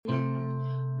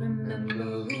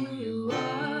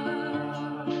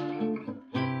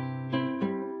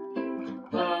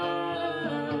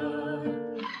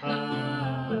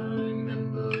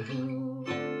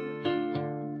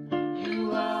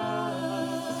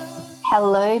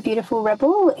Hello, beautiful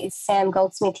rebel. It's Sam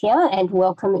Goldsmith here, and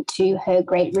welcome to Her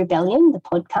Great Rebellion, the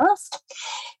podcast.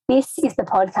 This is the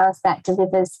podcast that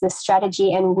delivers the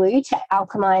strategy and woo to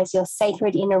alchemize your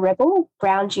sacred inner rebel,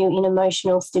 ground you in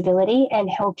emotional stability, and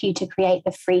help you to create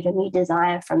the freedom you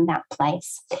desire from that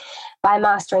place. By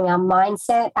mastering our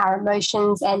mindset, our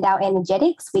emotions, and our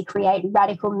energetics, we create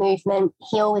radical movement,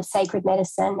 heal with sacred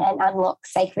medicine, and unlock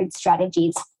sacred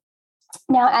strategies.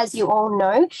 Now, as you all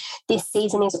know, this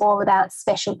season is all about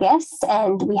special guests,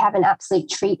 and we have an absolute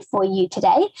treat for you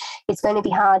today. It's going to be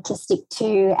hard to stick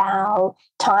to our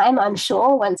time, I'm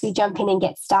sure, once we jump in and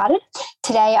get started.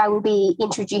 Today, I will be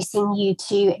introducing you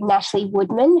to Natalie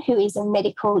Woodman, who is a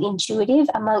medical intuitive,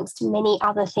 amongst many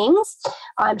other things.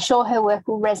 I'm sure her work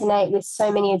will resonate with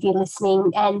so many of you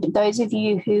listening, and those of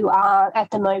you who are at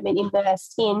the moment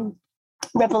immersed in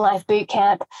Rebel Life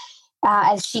Bootcamp,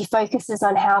 as she focuses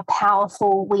on how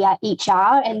powerful we each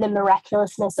are and the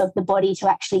miraculousness of the body to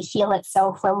actually heal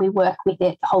itself when we work with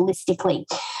it holistically.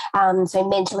 So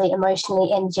mentally,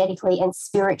 emotionally, energetically, and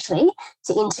spiritually,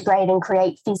 to integrate and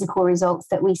create physical results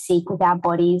that we seek with our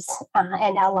bodies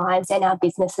and our lives and our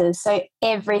businesses. So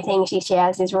everything she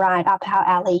shares is right up our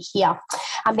alley here.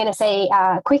 I'm going to say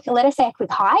let us say a quick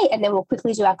hi, and then we'll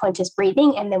quickly do our conscious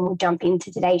breathing, and then we'll jump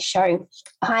into today's show.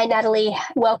 Hi, Natalie.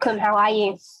 Welcome. How are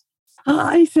you?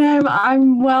 Hi, Sam.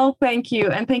 I'm well, thank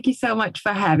you. And thank you so much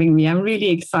for having me. I'm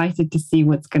really excited to see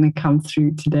what's going to come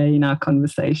through today in our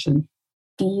conversation.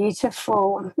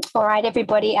 Beautiful. All right,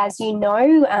 everybody, as you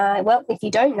know, if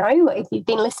you don't know, if you've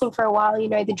been listening for a while, you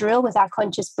know the drill with our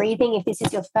conscious breathing. If this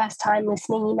is your first time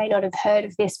listening, you may not have heard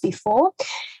of this before.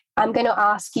 I'm going to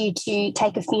ask you to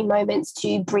take a few moments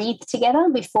to breathe together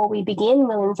before we begin.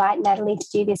 We'll invite Natalie to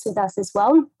do this with us as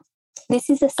well. This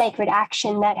is a sacred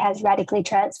action that has radically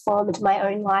transformed my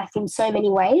own life in so many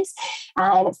ways.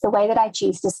 And it's the way that I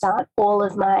choose to start all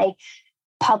of my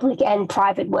public and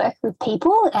private work with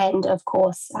people. And of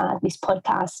course, this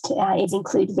podcast is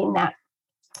included in that.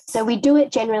 So we do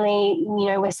it generally,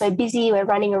 we're so busy, we're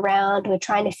running around, we're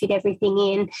trying to fit everything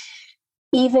in.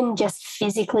 Even just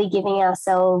physically giving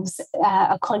ourselves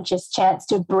a conscious chance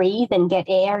to breathe and get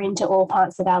air into all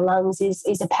parts of our lungs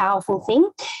is a powerful thing.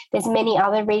 There's many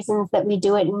other reasons that we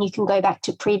do it, and you can go back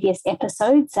to previous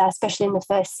episodes, especially in the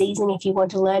first season, if you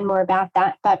want to learn more about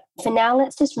that. But for now,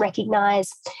 let's just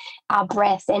recognize our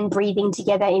breath and breathing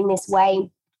together in this way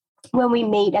when we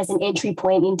meet as an entry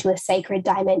point into a sacred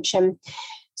dimension.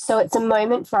 So it's a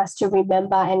moment for us to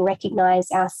remember and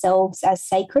recognize ourselves as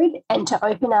sacred, and to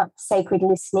open up sacred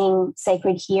listening,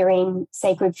 sacred hearing,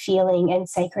 sacred feeling, and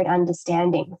sacred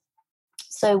understanding.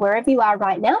 So wherever you are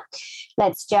right now,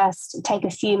 let's just take a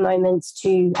few moments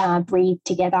to breathe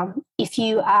together. If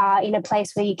you are in a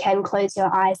place where you can close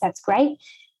your eyes, that's great.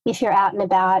 If you're out and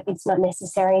about, it's not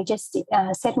necessary. Just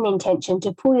set an intention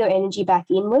to pull your energy back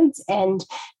inwards and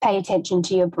pay attention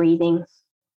to your breathing.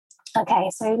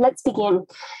 Okay, so let's begin.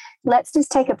 Let's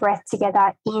just take a breath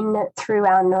together in through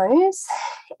our nose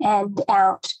and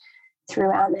out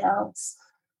through our mouths.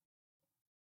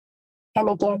 And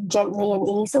again, gently and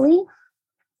easily,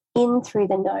 in through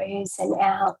the nose and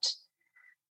out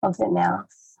of the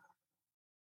mouth.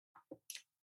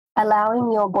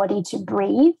 Allowing your body to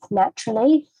breathe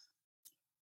naturally,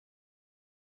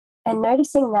 and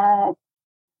noticing that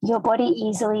your body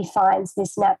easily finds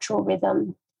this natural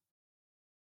rhythm.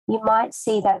 You might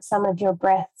see that some of your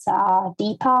breaths are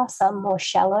deeper, some more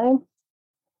shallow.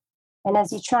 And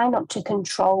as you try not to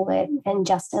control it and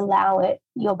just allow it,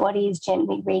 your body is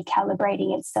gently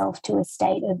recalibrating itself to a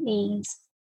state of ease.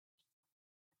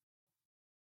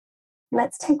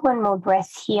 Let's take one more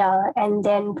breath here, and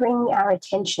then bring our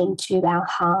attention to our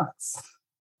hearts.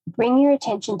 Bring your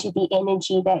attention to the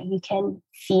energy that you can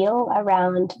feel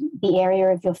around the area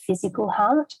of your physical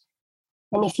heart.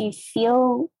 And if you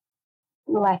feel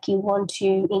like you want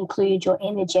to include your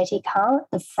energetic heart,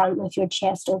 the front of your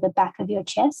chest or the back of your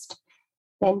chest,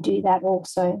 then do that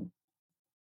also.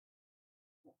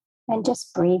 And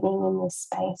just breathing in this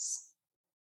space.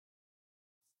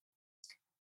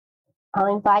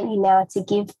 I'll invite you now to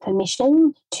give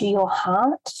permission to your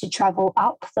heart to travel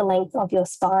up the length of your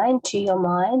spine to your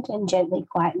mind and gently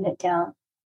quieten it down.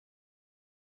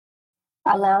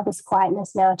 Allow this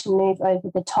quietness now to move over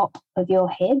the top of your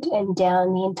head and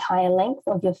down the entire length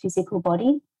of your physical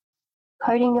body,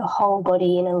 coating your whole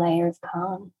body in a layer of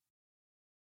calm.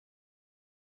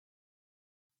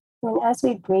 And as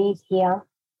we breathe here,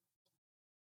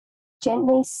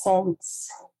 gently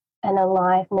sense an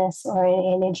aliveness or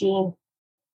an energy.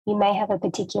 You may have a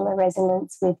particular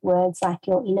resonance with words like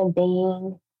your inner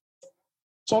being.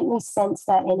 Gently sense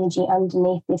that energy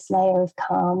underneath this layer of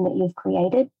calm that you've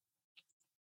created.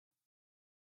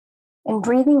 And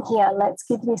breathing here, let's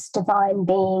give this divine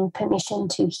being permission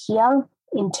to hear,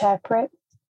 interpret,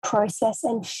 process,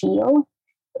 and feel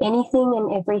anything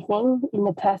and everything in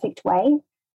the perfect way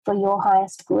for your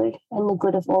highest good and the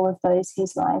good of all of those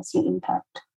whose lives you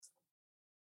impact.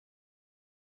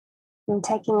 And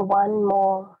taking one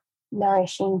more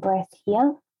nourishing breath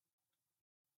here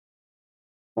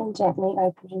and gently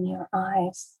opening your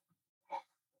eyes.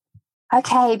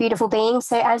 Okay, beautiful beings.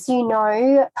 So as you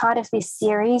know, part of this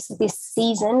series, this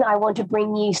season, I want to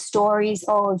bring you stories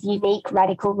of unique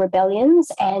radical rebellions.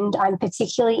 And I'm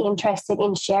particularly interested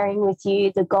in sharing with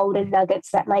you the golden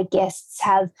nuggets that my guests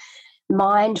have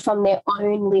mined from their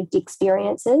own lived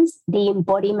experiences, the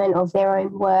embodiment of their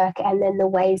own work, and then the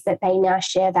ways that they now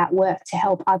share that work to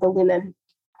help other women.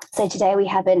 So today we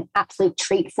have an absolute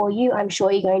treat for you. I'm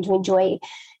sure you're going to enjoy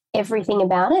everything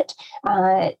about it.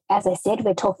 As I said,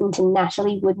 we're talking to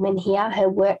Natalie Woodman here. Her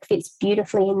work fits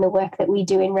beautifully in the work that we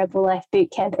do in Rebel Life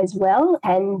Bootcamp as well.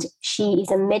 And she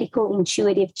is a medical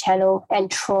intuitive channel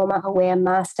and trauma-aware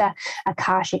master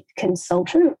Akashic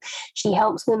consultant. She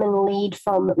helps women lead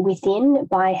from within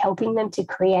by helping them to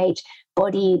create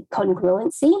body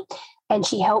congruency. And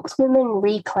she helps women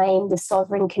reclaim the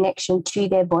sovereign connection to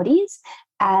their bodies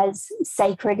as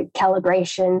sacred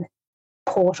calibration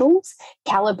portals,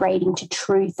 calibrating to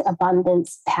truth,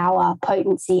 abundance, power,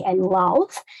 potency, and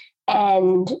love.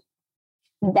 And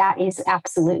that is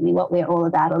absolutely what we're all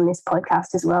about on this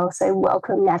podcast as well. So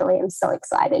welcome, Natalie. I'm so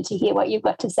excited to hear what you've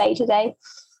got to say today.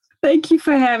 Thank you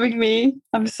for having me.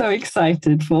 I'm so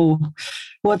excited for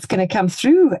what's going to come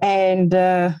through. And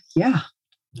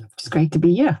it's great to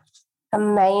be here.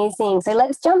 Amazing. So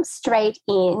let's jump straight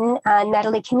in.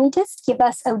 Natalie, can you just give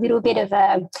us a little bit of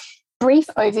a brief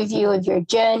overview of your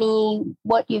journey,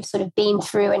 what you've sort of been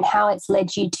through and how it's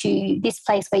led you to this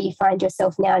place where you find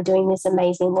yourself now doing this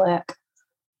amazing work?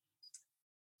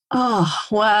 Oh,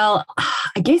 well,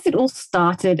 I guess it all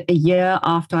started a year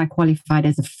after I qualified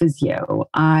as a physio.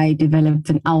 I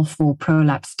developed an L4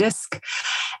 prolapse disc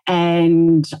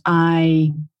and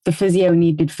the physio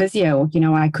needed physio. You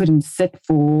know, I couldn't sit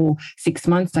for 6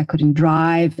 months. I couldn't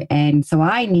drive. And so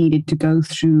I needed to go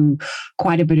through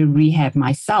quite a bit of rehab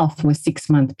myself for a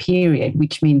 6-month period,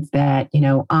 which means that, you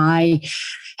know, I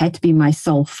had to be my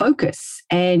sole focus.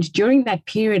 And during that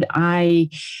period, I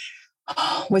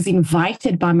was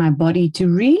invited by my body to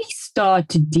really start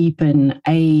to deepen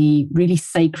a really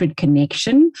sacred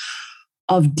connection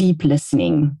of deep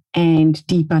listening and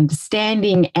deep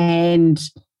understanding and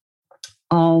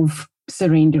of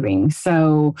surrendering.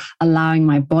 So allowing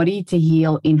my body to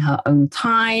heal in her own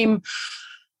time,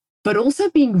 but also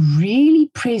being really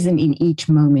present in each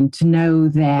moment to know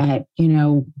that, you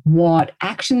know, what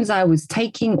actions I was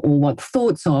taking or what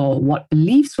thoughts or what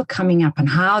beliefs were coming up and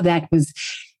how that was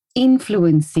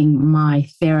influencing my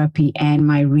therapy and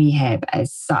my rehab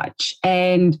as such.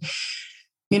 And,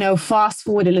 you know, fast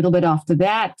forward a little bit after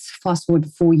that, fast forward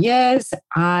 4 years,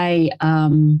 I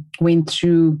went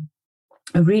through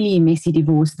a really messy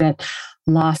divorce that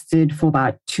lasted for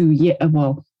about 2 years.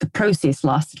 Well, the process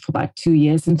lasted for about 2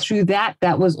 years. And through that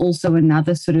was also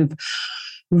another sort of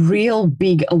real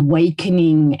big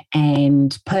awakening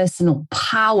and personal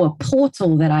power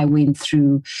portal that I went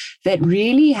through that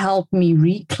really helped me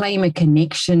reclaim a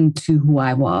connection to who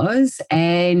I was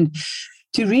and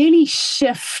to really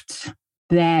shift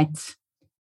that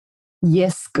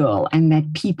yes girl and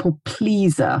that people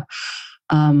pleaser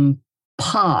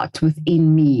part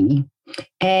within me.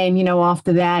 And, you know,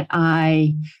 after that,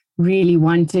 I've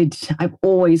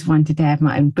always wanted to have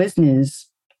my own business.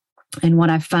 And what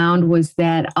I found was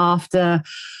that after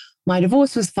my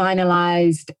divorce was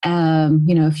finalized,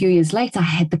 a few years later, I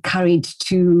had the courage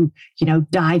to,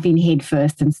 dive in head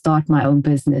first and start my own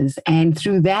business. And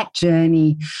through that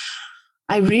journey,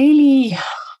 I really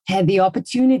had the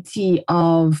opportunity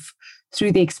of,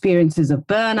 through the experiences of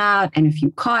burnout and a few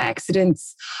car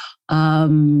accidents,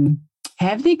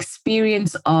 have the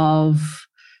experience of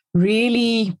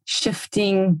really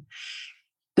shifting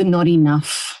the not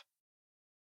enough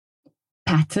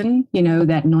pattern,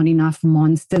 that not enough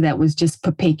monster that was just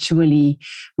perpetually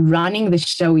running the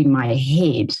show in my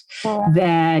head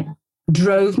that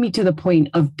drove me to the point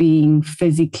of being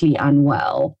physically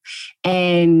unwell.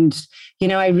 And,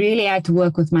 I really had to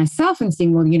work with myself and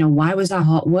saying, well, why was I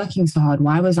working so hard?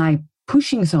 Why was I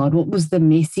pushing so hard? What was the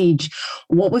message?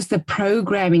 What was the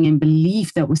programming and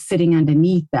belief that was sitting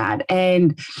underneath that?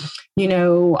 And,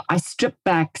 I stripped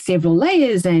back several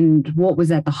layers, and what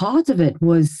was at the heart of it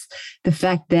was the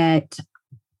fact that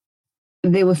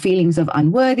there were feelings of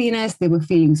unworthiness, there were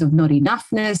feelings of not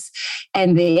enoughness,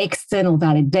 and the external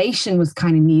validation was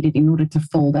kind of needed in order to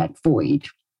fill that void.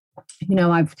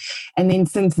 and then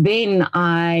since then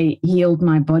I healed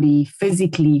my body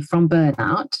physically from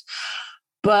burnout.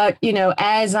 But,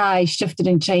 as I shifted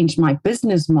and changed my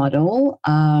business model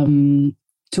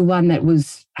to one that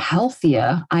was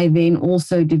healthier, I then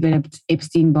also developed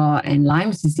Epstein-Barr and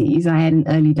Lyme's disease. I had an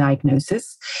early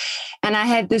diagnosis. And I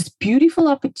had this beautiful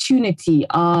opportunity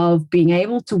of being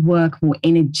able to work more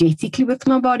energetically with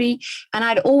my body. And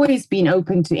I'd always been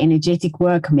open to energetic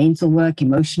work, mental work,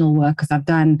 emotional work, because I've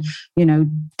done,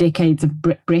 decades of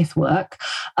breath work.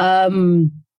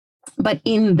 But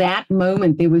in that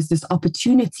moment, there was this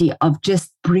opportunity of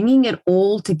just bringing it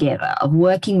all together, of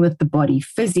working with the body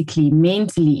physically,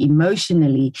 mentally,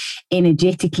 emotionally,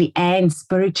 energetically, and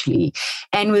spiritually.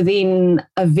 And within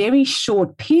a very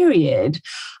short period,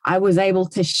 I was able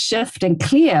to shift and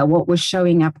clear what was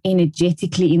showing up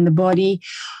energetically in the body,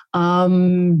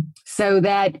 so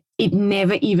that it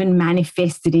never even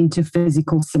manifested into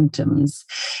physical symptoms.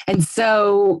 And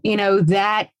so,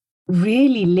 that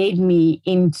really led me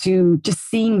into just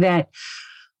seeing that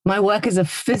my work as a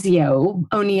physio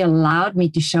only allowed me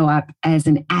to show up as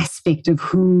an aspect of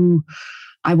who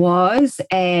I was,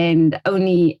 and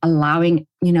only allowing,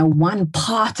 one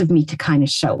part of me to kind of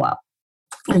show up.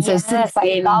 And yes, so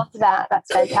I love that.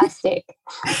 That's fantastic.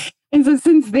 And so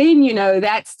since then,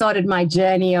 that started my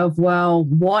journey of, well,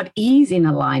 what is in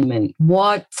alignment?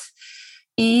 What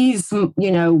is,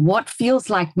 what feels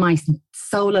like my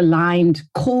soul aligned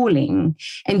calling?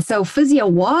 And so physio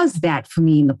was that for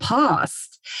me in the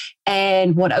past.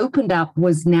 And what opened up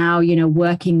was now,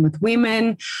 working with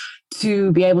women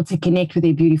to be able to connect with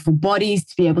their beautiful bodies,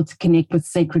 to be able to connect with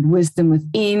sacred wisdom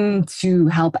within, to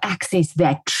help access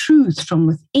that truth from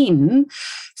within,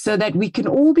 so that we can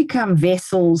all become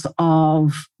vessels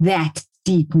of that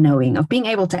deep knowing, of being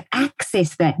able to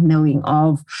access that knowing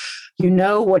of,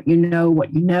 what you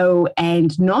know,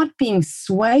 and not being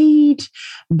swayed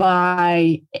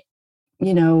by,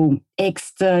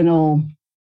 external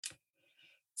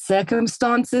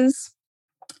circumstances,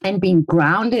 and being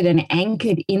grounded and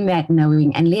anchored in that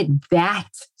knowing, and let that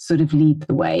sort of lead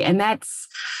the way. And that's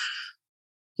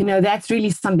really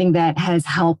something that has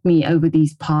helped me over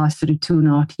these past sort of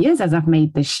 2.5 years as I've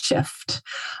made this shift.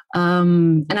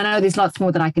 And I know there's lots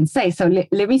more that I can say. So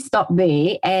let me stop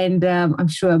there, and I'm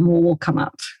sure more will come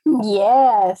up.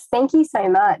 Yes, thank you so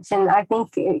much. And I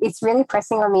think it's really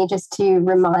pressing on me just to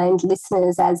remind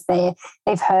listeners, as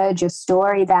they've heard your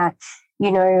story, that,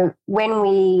 when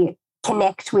we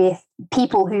connect with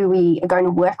people who we are going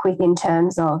to work with, in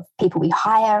terms of people we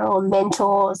hire or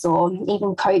mentors or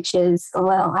even coaches.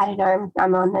 Well, I don't know,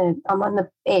 I'm on the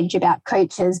edge about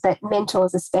coaches, but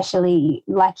mentors, especially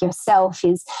like yourself,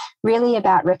 is really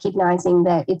about recognizing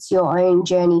that it's your own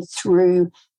journey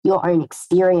through your own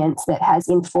experience that has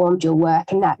informed your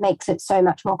work, and that makes it so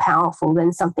much more powerful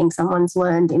than something someone's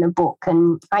learned in a book.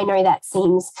 And I know that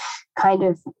seems kind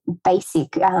of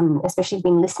basic, especially if you've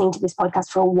been listening to this podcast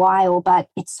for a while, but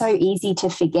it's so easy to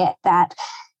forget that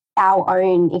our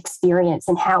own experience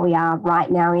and how we are right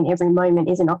now in every moment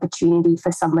is an opportunity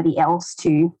for somebody else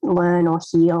to learn or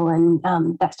heal. And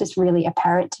that's just really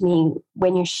apparent to me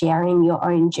when you're sharing your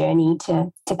own journey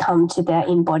to come to the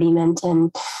embodiment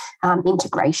and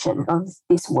integration of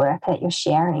this work that you're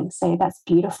sharing. So that's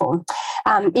beautiful.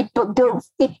 It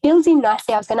builds in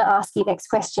nicely. I was going to ask you next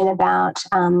question about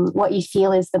what you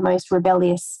feel is the most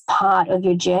rebellious part of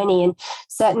your journey. And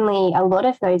certainly a lot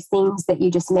of those things that you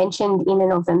just mentioned in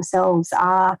and of themselves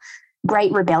are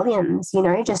great rebellions,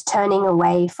 just turning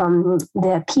away from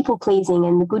the people pleasing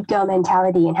and the good girl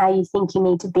mentality and how you think you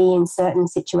need to be in certain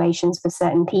situations for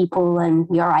certain people, and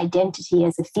your identity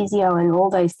as a physio and all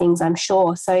those things, I'm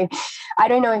sure. So I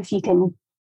don't know if you can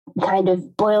kind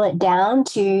of boil it down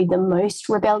to the most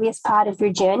rebellious part of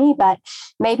your journey, but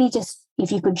maybe just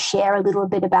if you could share a little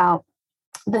bit about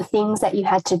the things that you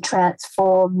had to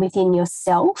transform within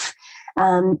yourself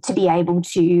to be able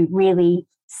to really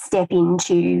step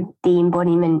into the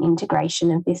embodiment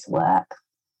integration of this work.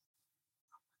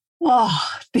 Oh,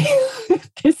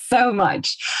 there's so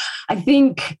much. I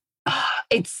think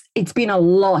it's been a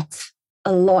lot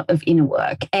of inner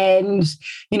work, and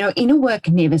inner work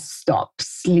never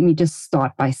stops. Let me just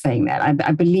start by saying that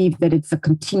I believe that it's a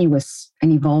continuous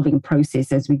and evolving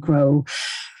process as we grow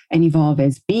and evolve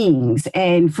as beings.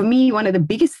 And for me, one of the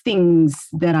biggest things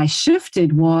that I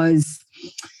shifted was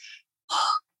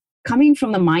coming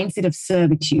from the mindset of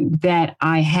servitude, that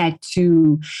I had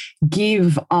to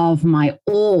give of my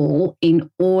all in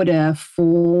order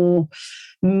for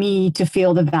me to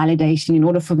feel the validation, in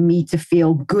order for me to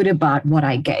feel good about what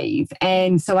I gave.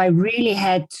 And so I really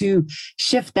had to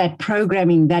shift that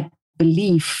programming, that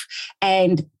belief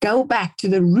and go back to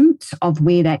the root of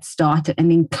where that started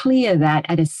and then clear that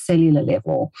at a cellular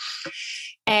level.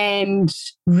 And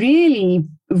really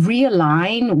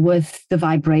realign with the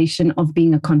vibration of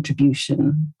being a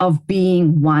contribution, of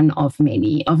being one of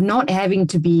many, of not having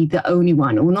to be the only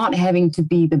one or not having to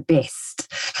be the best.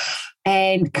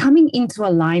 And coming into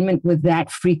alignment with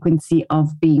that frequency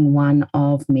of being one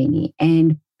of many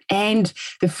and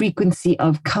the frequency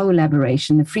of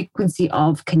collaboration, the frequency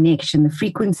of connection, the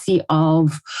frequency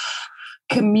of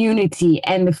community,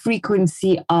 and the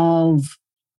frequency of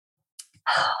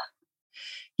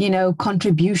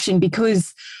contribution,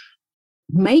 because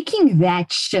making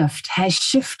that shift has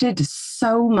shifted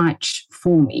so much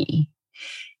for me.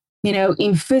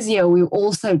 In physio, we were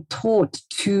also taught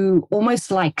to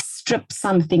almost like strip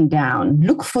something down,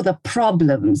 look for the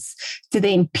problems to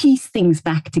then piece things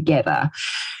back together.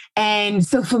 And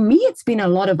so for me, it's been a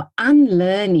lot of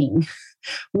unlearning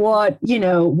what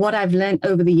I've learned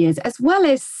over the years, as well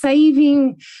as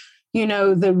saving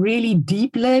the really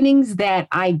deep learnings that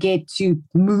I get to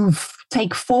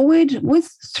take forward with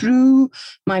through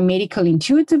my medical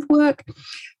intuitive work.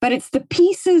 But it's the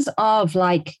pieces of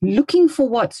like looking for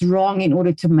what's wrong in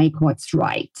order to make what's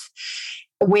right.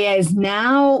 Whereas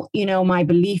now, my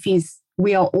belief is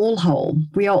we are all whole,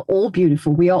 we are all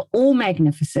beautiful, we are all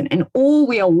magnificent. And all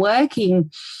we are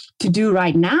working to do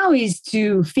right now is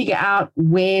to figure out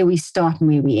where we start and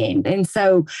where we end. And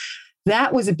so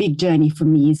that was a big journey for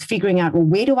me, is figuring out, well,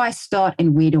 where do I start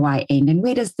and where do I end? And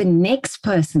where does the next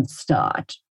person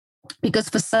start? Because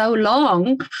for so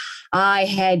long, I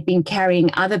had been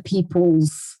carrying other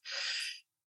people's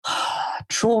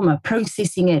trauma,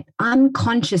 processing it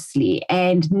unconsciously.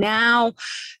 And now,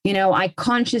 I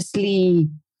consciously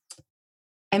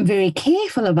am very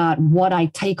careful about what I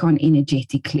take on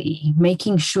energetically,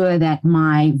 making sure that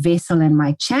my vessel and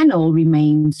my channel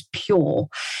remains pure,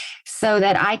 so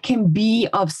that I can be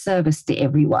of service to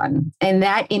everyone. And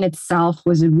that in itself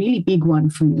was a really big one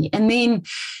for me. And then,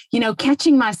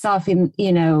 catching myself in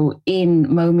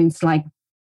moments like,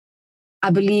 I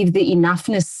believe the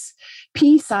enoughness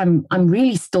piece, I'm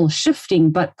really still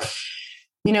shifting. But,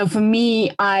 for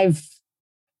me, I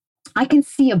can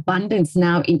see abundance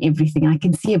now in everything. I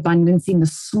can see abundance in the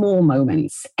small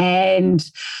moments. And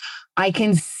I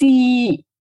can see,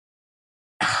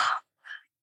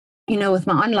 with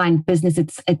my online business,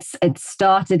 it's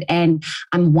started and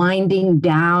I'm winding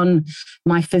down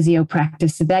my physio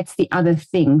practice. So that's the other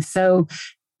thing. So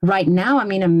right now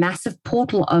I'm in a massive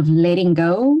portal of letting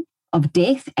go of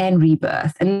death and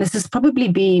rebirth. And this has probably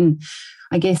been,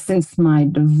 I guess, since my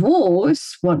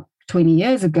divorce, 20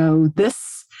 years ago,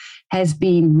 this has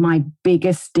been my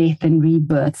biggest death and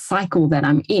rebirth cycle that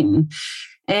I'm in.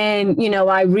 And,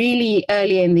 I really,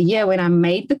 earlier in the year, when I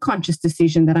made the conscious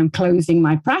decision that I'm closing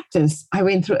my practice, I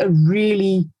went through a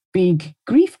really big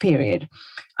grief period.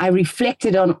 I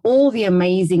reflected on all the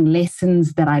amazing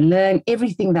lessons that I learned,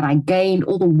 everything that I gained,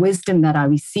 all the wisdom that I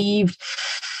received.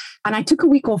 And I took a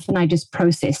week off and I just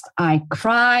processed. I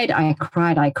cried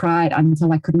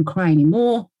until I couldn't cry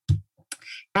anymore.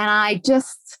 And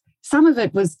some of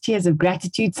it was tears of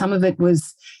gratitude, some of it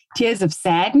was tears of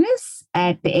sadness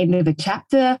at the end of a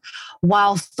chapter,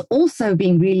 whilst also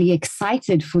being really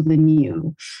excited for the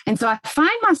new. And so I find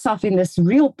myself in this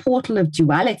real portal of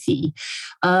duality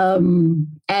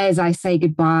as I say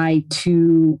goodbye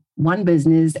to one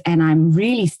business and I'm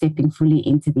really stepping fully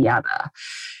into the other.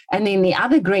 And then the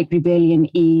other great rebellion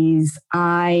is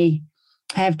I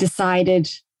have decided,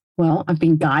 well, I've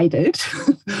been guided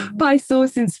by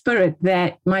Source and Spirit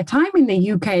that my time in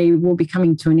the UK will be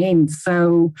coming to an end.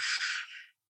 So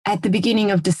at the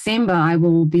beginning of December, I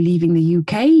will be leaving the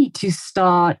UK to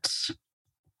start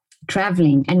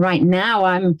traveling. And right now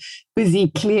I'm busy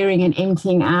clearing and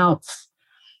emptying out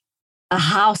a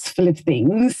house full of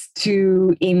things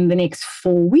to, in the next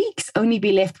 4 weeks, only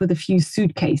be left with a few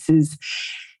suitcases.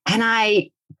 And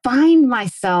I find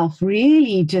myself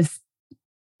really just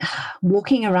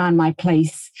walking around my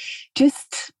place,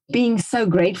 just being so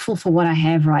grateful for what I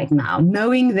have right now,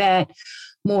 knowing that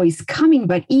more is coming,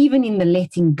 but even in the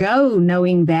letting go,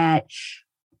 knowing that,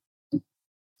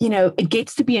 it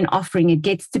gets to be an offering, it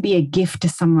gets to be a gift to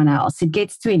someone else, it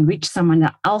gets to enrich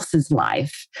someone else's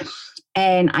life.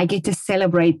 And I get to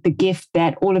celebrate the gift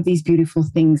that all of these beautiful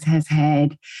things has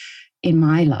had in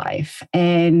my life.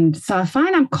 And so I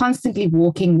find I'm constantly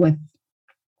walking with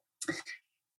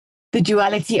the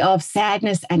duality of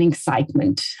sadness and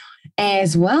excitement,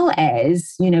 as well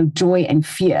as, joy and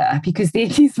fear, because there are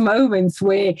these moments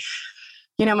where,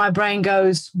 my brain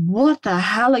goes, what the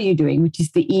hell are you doing? Which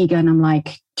is the ego. And I'm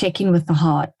like, check in with the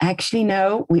heart. Actually,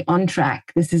 no, we're on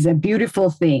track. This is a beautiful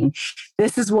thing.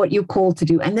 This is what you're called to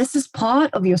do. And this is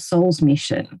part of your soul's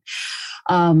mission.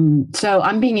 So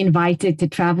I'm being invited to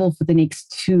travel for the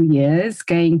next 2 years,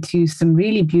 going to some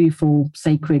really beautiful,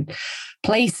 sacred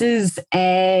places.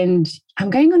 And I'm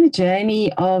going on a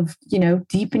journey of,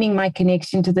 deepening my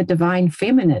connection to the divine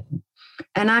feminine.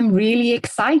 And I'm really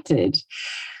excited.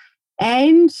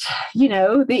 And,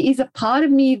 there is a part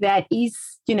of me that is,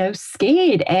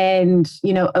 scared and,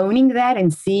 owning that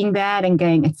and seeing that and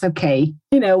going, it's okay.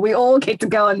 We all get to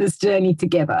go on this journey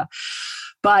together.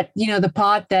 But, the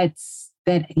part that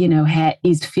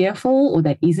is fearful or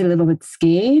that is a little bit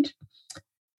scared,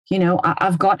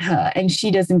 I've got her and she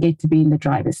doesn't get to be in the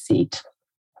driver's seat.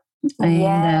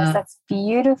 Yes, that's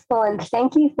beautiful. And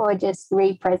thank you for just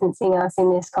re-presencing us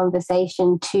in this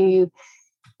conversation to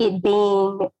it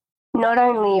being not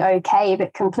only okay,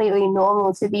 but completely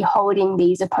normal to be holding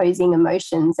these opposing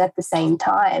emotions at the same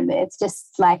time. It's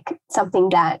just like something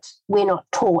that we're not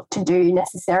taught to do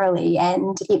necessarily.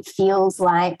 And it feels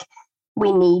like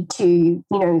we need to,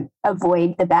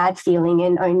 avoid the bad feeling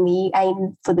and only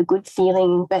aim for the good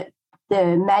feeling. But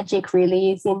the magic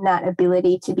really is in that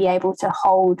ability to be able to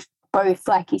hold both,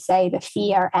 like you say, the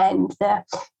fear and the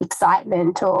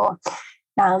excitement, or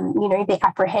the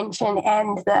apprehension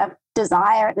and the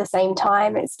desire at the same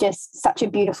time. It's just such a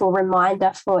beautiful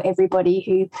reminder for everybody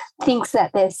who thinks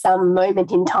that there's some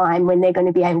moment in time when they're going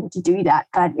to be able to do that,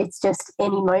 but it's just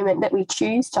any moment that we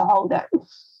choose to hold it.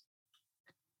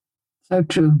 So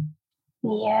true.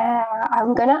 Yeah,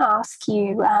 I'm going to ask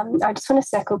you, I just want to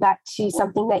circle back to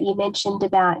something that you mentioned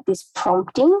about this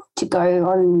prompting to go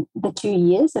on the 2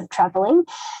 years of traveling.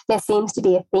 There seems to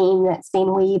be a theme that's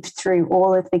been weaved through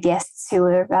all of the guests who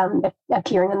are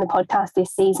appearing on the podcast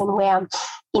this season, where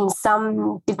in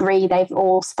some degree they've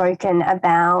all spoken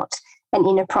about an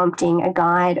inner prompting, a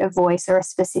guide, a voice, or a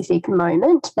specific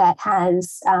moment that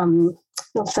has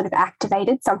sort of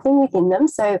activated something within them.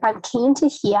 So I'm keen to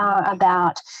hear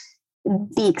about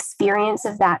the experience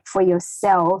of that for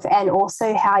yourself, and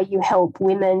also how you help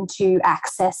women to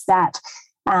access that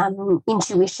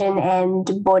intuition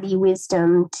and body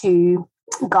wisdom to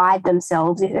guide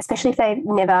themselves, especially if they've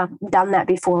never done that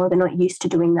before or they're not used to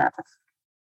doing that.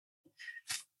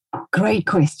 Great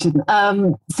question.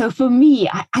 So for me,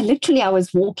 I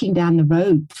was walking down the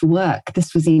road to work.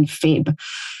 This was in Feb,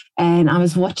 and I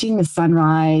was watching the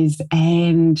sunrise,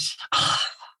 and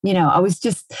I was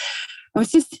just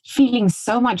feeling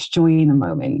so much joy in the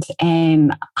moment.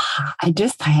 And I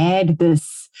just had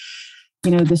this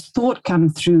thought come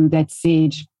through that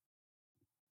said,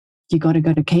 you got to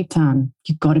go to Cape Town.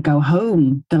 You got to go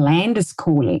home. The land is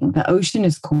calling. The ocean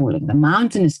is calling. The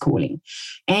mountain is calling.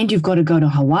 And you've got to go to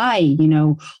Hawaii.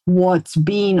 What's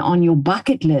been on your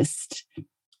bucket list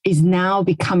is now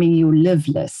becoming your live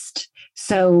list.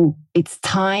 So it's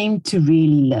time to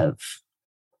really live.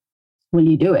 Will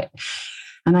you do it?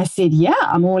 And I said, yeah,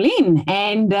 I'm all in.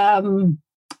 And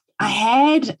I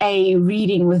had a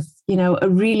reading with, a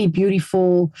really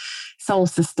beautiful soul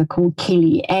sister called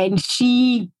Kelly. And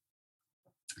she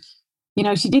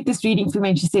did this reading for me,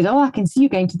 and she said, I can see you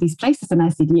going to these places. And I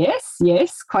said,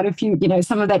 yes, quite a few,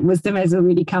 some of that wisdom has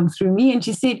already come through me. And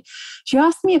she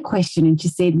asked me a question, and she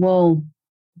said, well,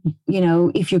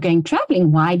 if you're going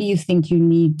traveling, why do you think you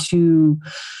need to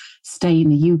stay in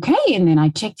the UK? And then I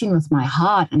checked in with my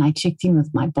heart and I checked in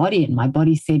with my body, and my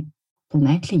body said, well,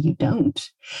 Natalie, you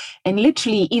don't. And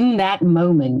literally in that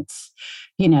moment,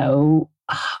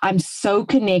 I'm so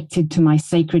connected to my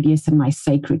sacred yes and my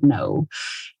sacred no.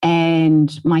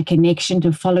 And my connection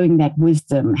to following that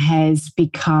wisdom has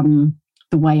become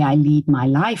the way I lead my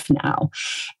life now.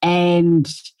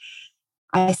 And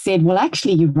I said, well,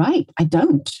 actually, you're right. I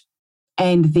don't.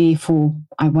 And therefore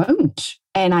I won't.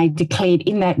 And I declared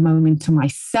in that moment to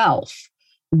myself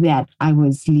that I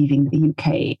was leaving the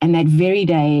UK. And that very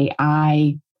day,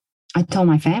 I told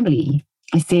my family,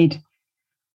 I said,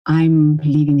 I'm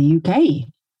leaving the UK.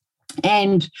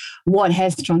 And what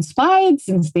has transpired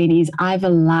since then is I've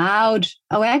allowed,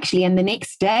 and the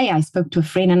next day I spoke to a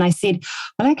friend and I said,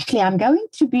 well, actually, I'm going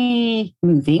to be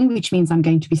moving, which means I'm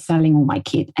going to be selling all my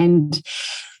kit. And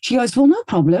she goes, well, no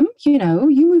problem. You're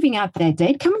moving out that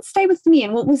date. Come and stay with me.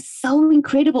 And what was so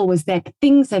incredible was that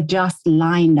things have just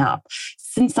lined up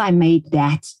since I made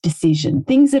that decision.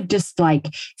 Things have just like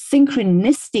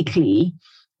synchronistically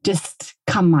just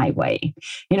come my way.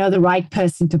 The right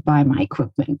person to buy my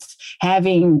equipment,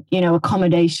 having,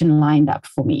 accommodation lined up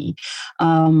for me,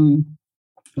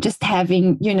 just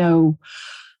having,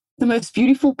 the most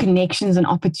beautiful connections and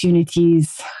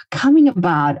opportunities coming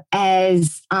about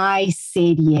as I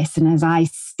said yes and as I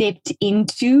stepped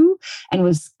into and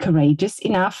was courageous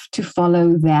enough to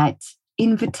follow that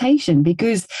invitation,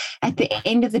 because at the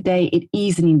end of the day, it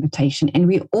is an invitation, and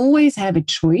we always have a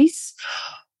choice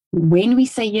when we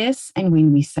say yes and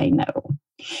when we say no.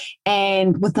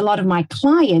 And with a lot of my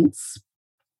clients,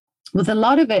 with a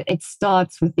lot of it, it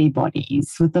starts with their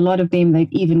bodies. With a lot of them,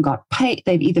 they've even got pain.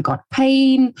 They've either got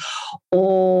pain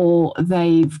or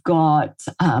they've got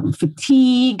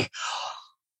fatigue,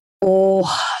 or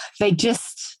they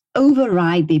just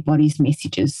override their body's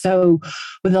messages. So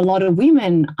with a lot of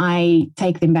women, I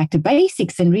take them back to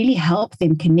basics and really help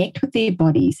them connect with their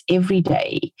bodies every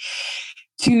day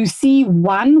to see,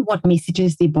 one, what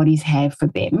messages their bodies have for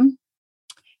them,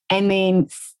 and then,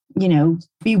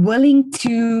 be willing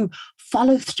to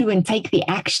follow through and take the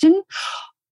action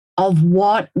of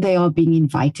what they are being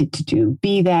invited to do.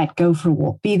 Be that go for a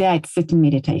walk, be that sit in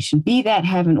meditation, be that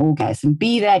have an orgasm,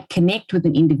 be that connect with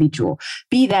an individual,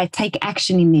 be that take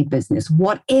action in their business.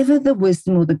 Whatever the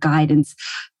wisdom or the guidance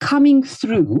coming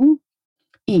through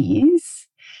is,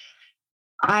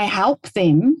 I help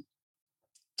them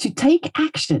to take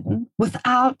action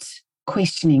without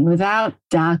questioning, without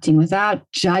doubting, without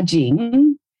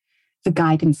judging the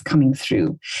guidance coming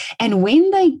through. And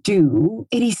when they do,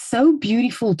 it is so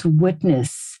beautiful to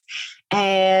witness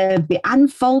the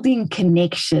unfolding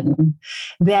connection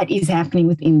that is happening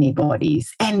within their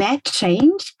bodies. And that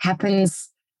change happens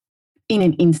in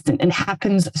an instant and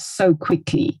happens so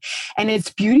quickly. And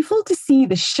it's beautiful to see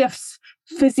the shifts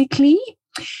physically,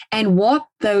 and what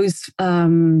those,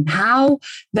 how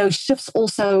those shifts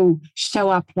also show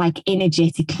up like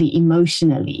energetically,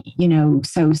 emotionally,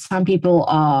 so some people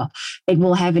it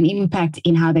will have an impact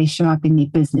in how they show up in their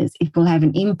business. It will have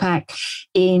an impact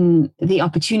in the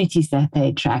opportunities that they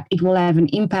attract. It will have an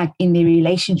impact in their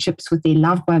relationships with their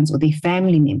loved ones or their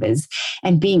family members,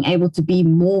 and being able to be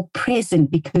more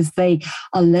present because they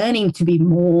are learning to be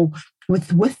more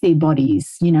with their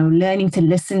bodies, learning to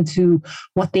listen to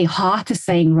what their heart is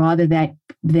saying rather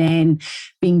than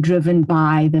being driven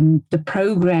by the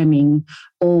programming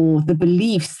or the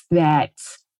beliefs that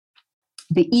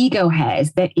the ego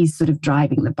has that is sort of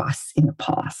driving the bus in the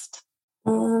past.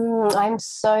 I'm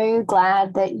so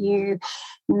glad that you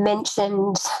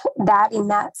mentioned that in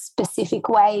that specific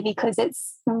way, because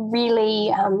it's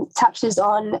really touches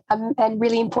on a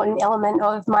really important element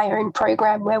of my own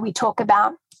program, where we talk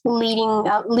about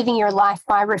living your life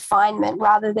by refinement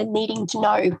rather than needing to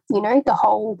know, the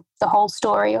whole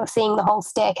story or seeing the whole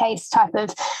staircase type of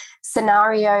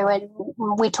scenario. And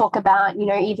we talk about,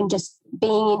 even just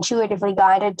being intuitively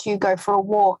guided to go for a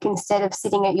walk instead of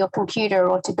sitting at your computer,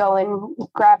 or to go and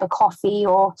grab a coffee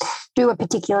or do a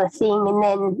particular thing, and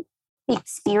then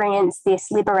experience this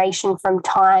liberation from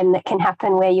time that can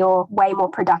happen where you're way more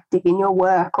productive in your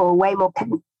work, or way more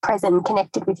present and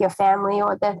connected with your family,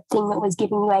 or the thing that was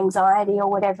giving you anxiety, or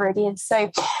whatever it is. So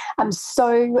I'm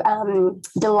so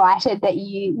delighted that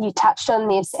you touched on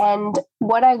this. And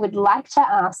what I would like to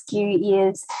ask you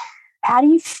is, how do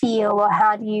you feel, or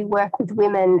how do you work with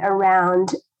women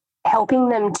around helping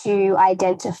them to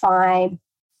identify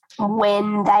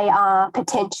when they are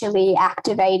potentially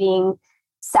activating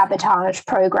sabotage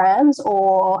programs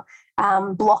or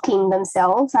blocking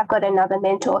themselves? I've got another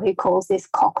mentor who calls this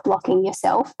cock blocking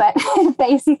yourself. But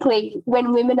basically,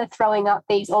 when women are throwing up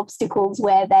these obstacles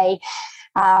where they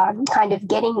are kind of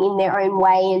getting in their own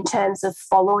way in terms of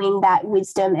following that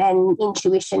wisdom and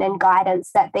intuition and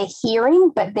guidance that they're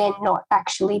hearing, but then not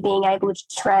actually being able to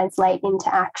translate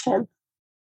into action.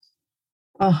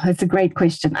 Oh, that's a great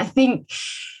question. I think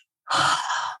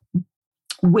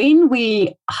when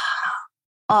we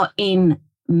are in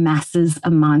massive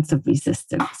amounts of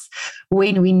resistance,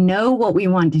 when we know what we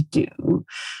want to do,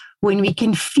 when we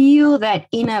can feel that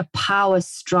inner power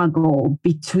struggle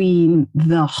between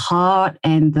the heart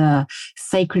and the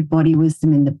sacred body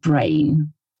wisdom in the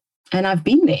brain. And I've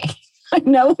been there. I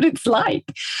know what it's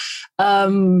like.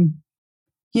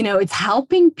 It's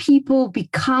helping people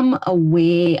become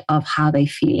aware of how they're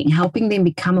feeling, helping them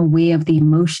become aware of the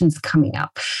emotions coming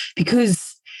up.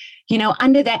 Because,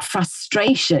 under that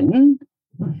frustration,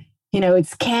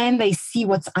 it's, can they see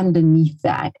what's underneath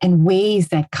that, and where is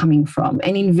that coming from?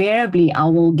 And invariably, I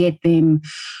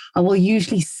will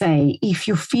usually say, if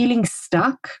you're feeling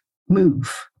stuck,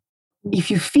 move. If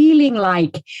you're feeling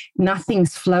like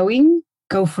nothing's flowing,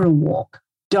 go for a walk,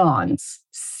 dance,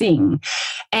 sing,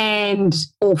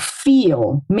 or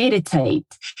feel, meditate.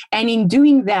 And in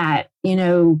doing that,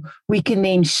 we can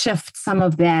then shift some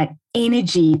of that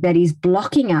energy that is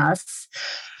blocking us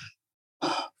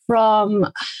from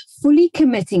fully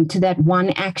committing to that one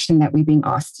action that we're being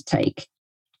asked to take.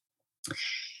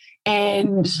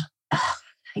 And,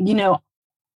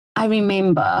 I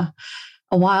remember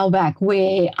a while back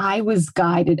where I was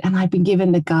guided, and I'd been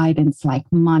given the guidance like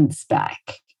months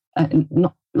back,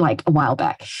 not like a while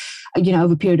back,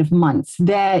 over a period of months,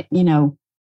 that,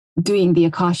 doing the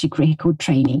Akashic record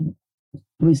training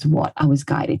was what I was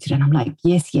guided to do. And I'm like,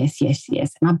 yes, yes, yes,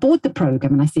 yes. And I bought the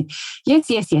program and I said, yes,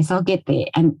 yes, yes, I'll get there.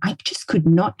 And I just could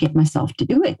not get myself to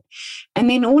do it. And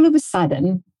then all of a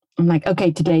sudden, I'm like,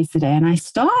 okay, today's the day. And I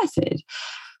started.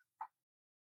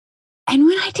 And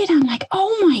when I did, I'm like,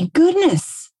 oh my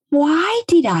goodness, why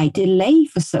did I delay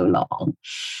for so long?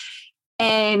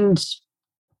 And,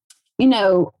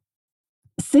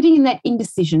 sitting in that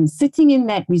indecision, sitting in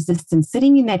that resistance,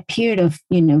 sitting in that period of,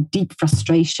 deep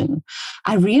frustration,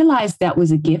 I realized that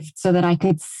was a gift so that I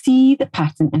could see the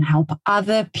pattern and help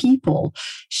other people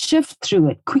shift through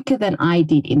it quicker than I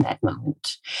did in that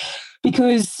moment.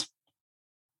 Because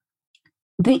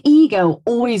the ego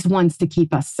always wants to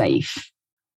keep us safe.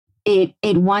 It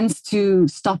wants to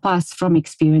stop us from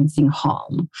experiencing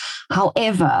harm.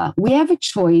 However, we have a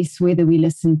choice whether we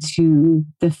listen to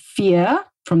the fear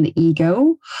from the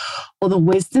ego or the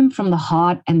wisdom from the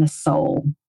heart and the soul.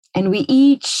 And we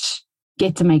each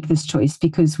get to make this choice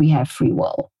because we have free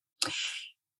will.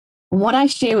 What I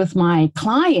share with my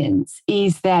clients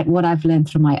is that what I've learned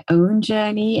through my own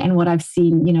journey and what I've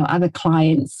seen, other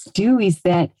clients do is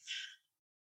that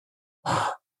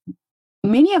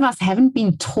many of us haven't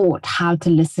been taught how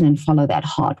to listen and follow that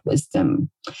heart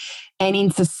wisdom. And in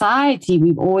society,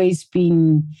 we've always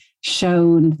been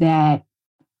shown that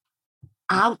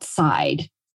outside,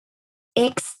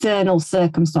 external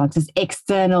circumstances,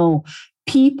 external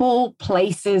people,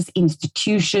 places,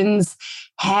 institutions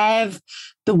have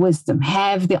the wisdom,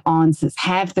 have the answers,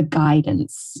 have the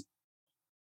guidance.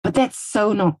 But that's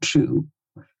so not true.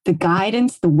 The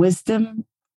guidance, the wisdom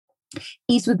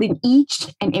is within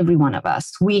each and every one of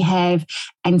us. We have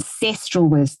ancestral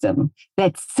wisdom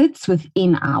that sits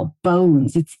within our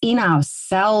bones. It's in our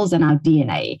cells and our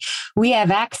DNA. We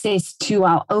have access to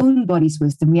our own body's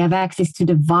wisdom. We have access to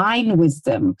divine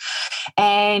wisdom.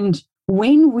 And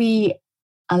when we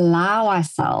allow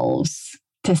ourselves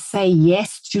to say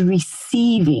yes to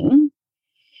receiving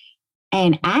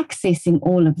and accessing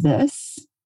all of this,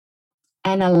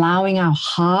 and allowing our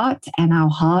heart and our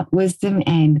heart wisdom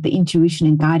and the intuition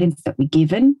and guidance that we're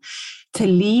given to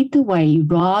lead the way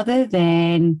rather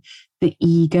than the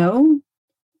ego,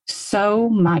 so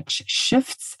much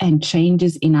shifts and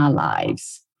changes in our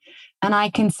lives. And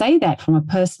I can say that from a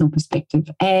personal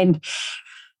perspective. And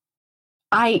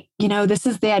this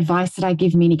is the advice that I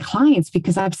give many clients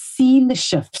because I've seen the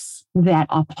shifts that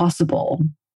are possible.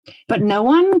 But no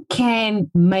one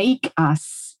can make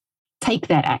us take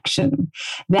that action.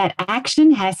 That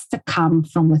action has to come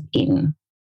from within.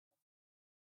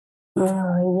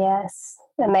 Oh, yes.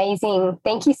 Amazing.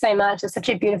 Thank you so much. It's such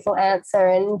a beautiful answer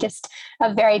and just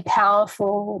a very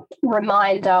powerful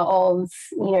reminder of,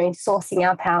 sourcing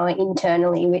our power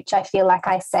internally, which I feel like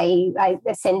I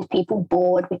send people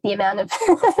bored with the amount of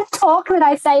talk that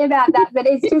I say about that, but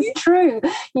it's just true,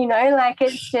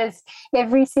 it's just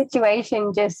every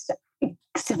situation just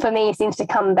for me seems to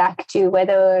come back to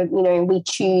whether, we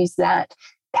choose that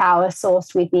power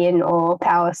sourced within or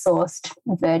power sourced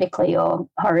vertically or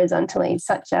horizontally. It's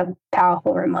such a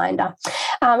powerful reminder.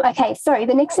 Okay, so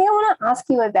the next thing I want to ask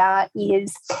you about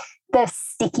is the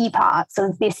sticky parts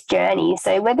of this journey.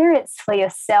 So whether it's for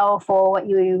yourself or what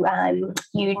you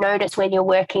notice when you're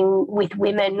working with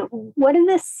women, what are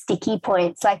the sticky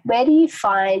points? Like, where do you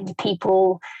find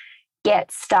people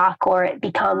get stuck or it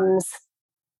becomes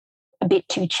a bit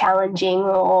too challenging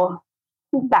or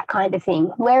that kind of thing?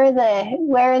 Where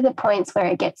are the points where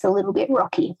it gets a little bit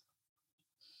rocky?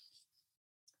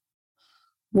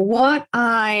 What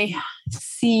I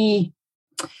see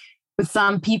with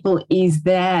some people is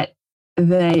that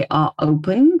they are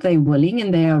open, they're willing,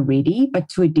 and they are ready, but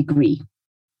to a degree.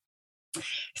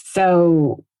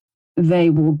 So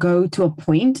they will go to a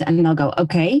point and they'll go,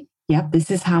 okay, yep, this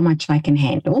is how much I can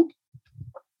handle.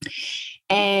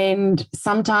 And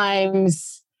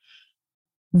sometimes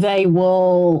they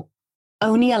will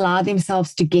only allow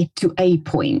themselves to get to a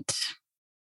point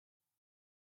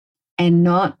and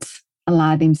not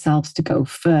allow themselves to go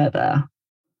further.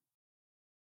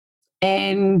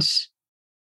 And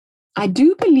I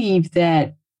do believe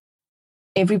that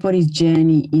everybody's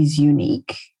journey is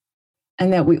unique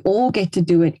and that we all get to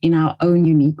do it in our own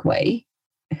unique way.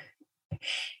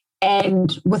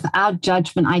 And without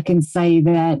judgment, I can say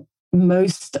that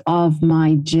most of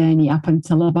my journey up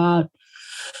until about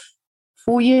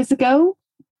 4 years ago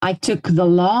I took the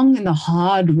long and the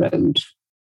hard road.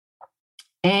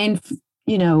 And,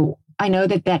 I know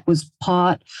that that was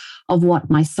part of what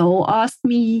my soul asked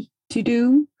me to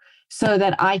do, so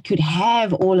that I could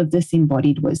have all of this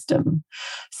embodied wisdom,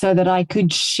 so that I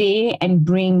could share and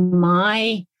bring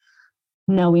my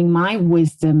knowing, my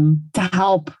wisdom to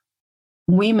help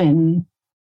women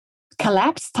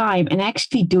collapse time and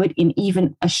actually do it in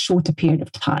even a shorter period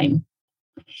of time.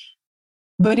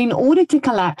 But in order to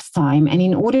collapse time and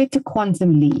in order to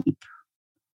quantum leap,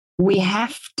 we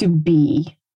have to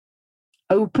be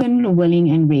open, willing,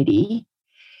 and ready,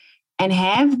 and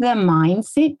have the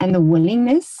mindset and the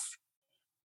willingness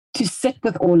to sit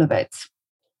with all of it,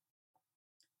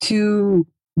 to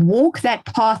walk that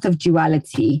path of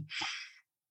duality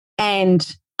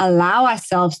and allow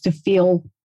ourselves to feel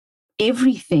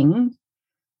everything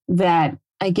that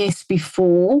I guess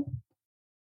before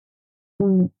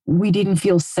we didn't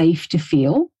feel safe to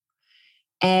feel.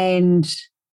 And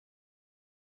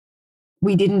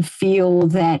we didn't feel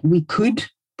that we could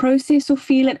process or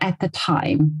feel it at the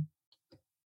time.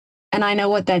 And I know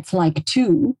what that's like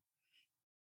too.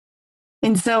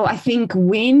 And so I think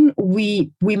when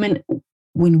we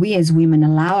as women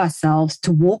allow ourselves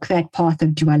to walk that path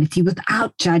of duality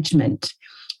without judgment,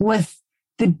 with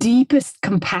the deepest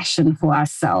compassion for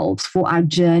ourselves, for our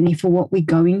journey, for what we're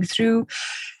going through,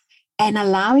 and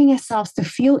allowing ourselves to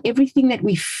feel everything that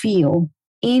we feel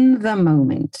in the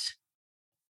moment,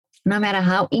 no matter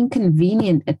how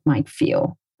inconvenient it might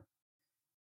feel,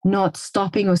 not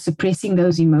stopping or suppressing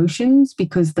those emotions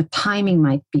because the timing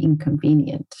might be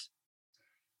inconvenient.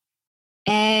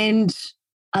 And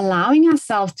allowing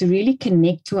ourselves to really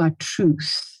connect to our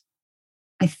truth,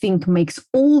 I think, makes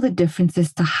all the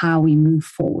differences to how we move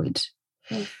forward.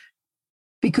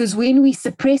 Because when we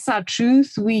suppress our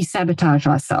truth, we sabotage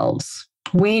ourselves.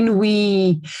 When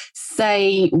we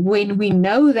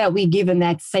know that we're given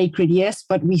that sacred yes,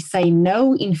 but we say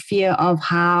no in fear of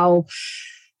how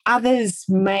others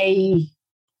may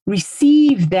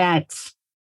receive that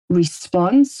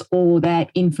response or that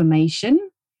information,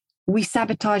 we're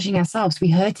sabotaging ourselves,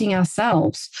 we're hurting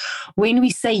ourselves. When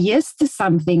we say yes to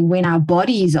something, when our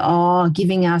bodies are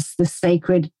giving us the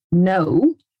sacred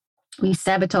no, we're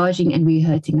sabotaging and we're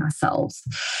hurting ourselves.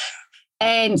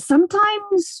 And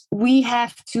sometimes we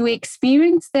have to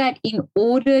experience that in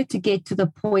order to get to the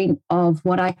point of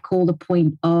what I call the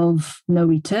point of no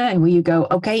return, where you go,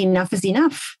 okay, enough is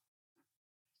enough.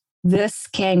 This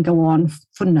can go on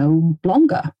for no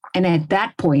longer. And at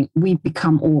that point, we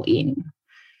become all in.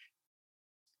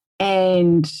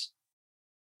 And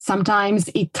sometimes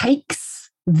it takes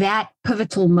that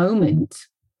pivotal moment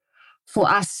for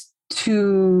us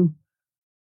to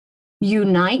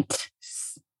unite,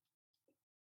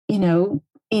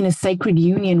 in a sacred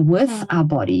union with our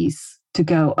bodies, to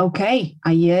go, okay,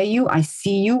 I hear you, I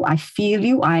see you, I feel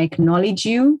you, I acknowledge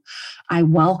you, I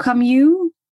welcome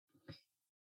you.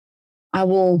 I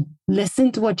will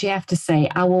listen to what you have to say.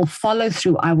 I will follow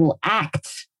through. I will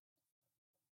act.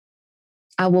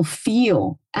 I will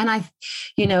feel. And I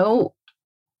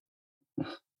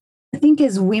think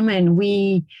as women,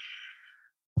 we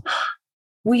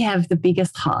have the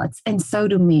biggest hearts, and so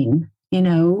do men,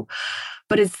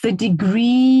 but it's the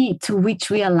degree to which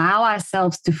we allow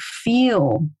ourselves to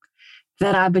feel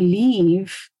that, I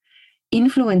believe,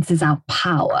 influences our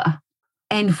power.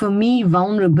 And for me,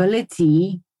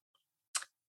 vulnerability,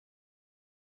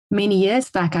 many years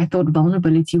back, I thought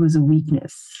vulnerability was a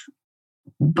weakness.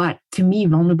 But to me,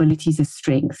 vulnerability is a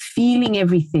strength. Feeling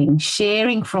everything,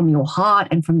 sharing from your heart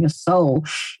and from your soul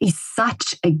is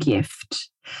such a gift.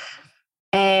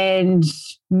 And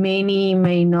many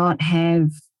may not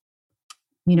have,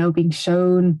 been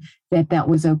shown that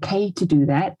was okay to do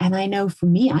that. And I know for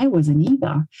me, I wasn't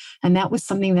either. And that was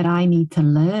something that I need to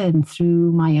learn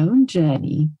through my own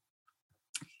journey.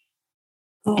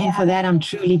 Yeah. And for that, I'm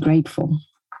truly grateful.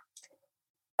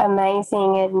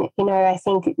 Amazing. And, I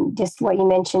think just what you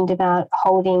mentioned about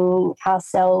holding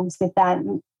ourselves with that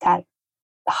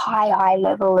high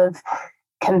level of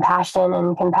compassion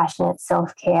and compassionate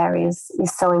self-care is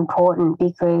so important,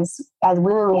 because as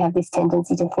women, we have this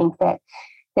tendency to think that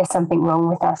there's something wrong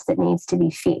with us that needs to be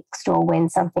fixed, or when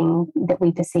something that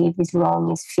we perceive is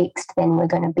wrong is fixed, then we're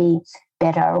going to be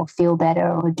better or feel better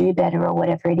or do better or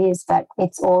whatever it is. But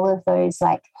it's all of those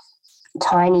like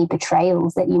tiny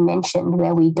betrayals that you mentioned,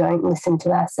 where we don't listen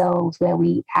to ourselves, where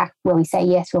we act, where we say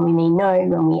yes when we mean no,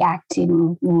 when we act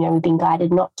in, we've been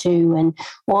guided not to, and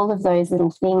all of those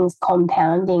little things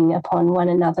compounding upon one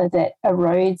another that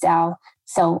erodes our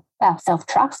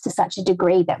self-trust to such a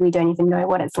degree that we don't even know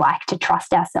what it's like to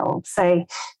trust ourselves. So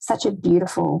such a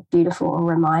beautiful, beautiful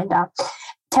reminder.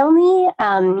 Tell me,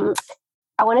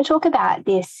 I want to talk about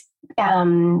this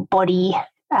body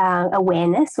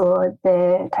awareness, or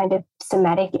the kind of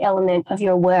somatic element of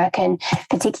your work, and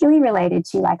particularly related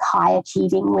to like high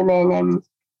achieving women. And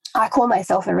I call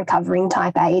myself a recovering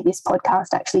type A. This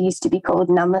podcast actually used to be called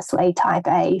Number Slay Type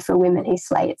A, for women who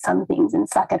slay at some things and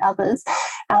suck at others.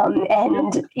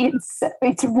 And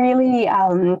it's really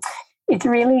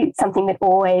something that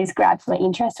always grabs my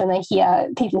interest when I hear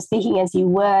people speaking as you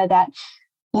were, that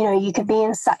you could be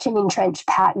in such an entrenched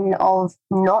pattern of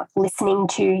not listening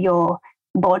to your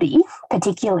body,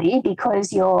 particularly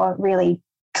because you're really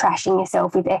trashing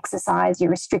yourself with exercise, you're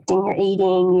restricting your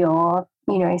eating, you're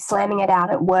slamming it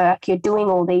out at work, you're doing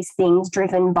all these things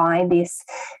driven by this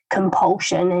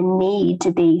compulsion and need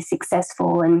to be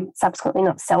successful, and subsequently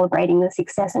not celebrating the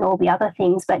success and all the other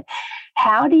things. But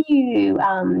how do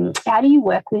you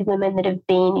work with women that have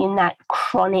been in that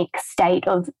chronic state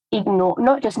of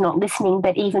not just not listening,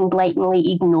 but even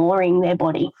blatantly ignoring their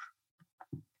body?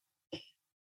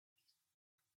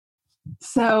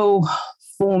 So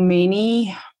for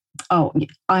many,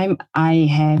 I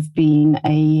have been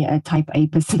a type A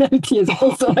personality as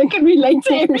well, so I can relate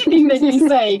to everything that you're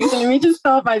saying. So let me just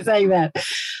start by saying that.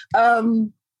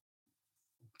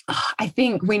 I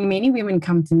think when many women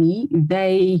come to me,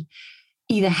 they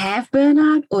either have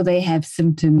burnout or they have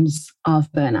symptoms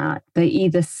of burnout. They're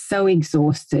either so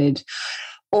exhausted,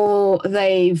 or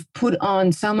they've put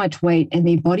on so much weight and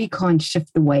their body can't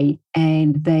shift the weight,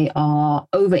 and they are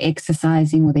over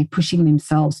exercising, or they're pushing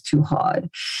themselves too hard.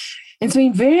 And so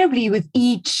invariably with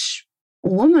each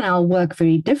woman, I'll work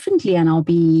very differently, and I'll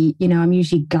be, I'm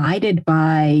usually guided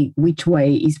by which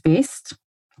way is best.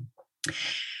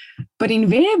 But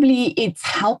invariably it's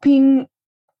helping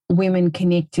women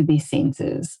connect to their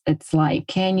senses. It's like,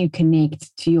 can you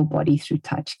connect to your body through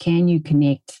touch? Can you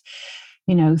connect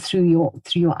through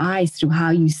your eyes, through how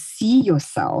you see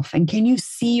yourself? And can you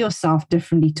see yourself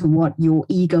differently to what your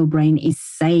ego brain is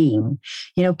saying?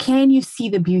 Can you see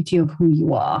the beauty of who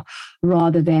you are,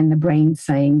 rather than the brain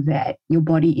saying that your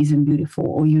body isn't beautiful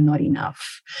or you're not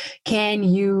enough? Can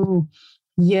you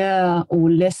hear or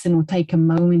listen or take a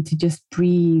moment to just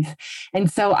breathe? And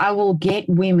so I will get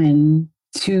women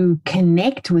to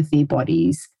connect with their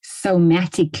bodies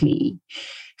somatically,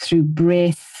 through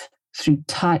breath, through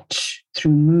touch,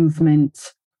 through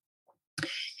movement,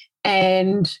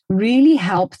 and really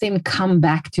help them come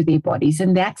back to their bodies.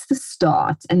 And that's the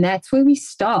start. And that's where we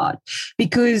start.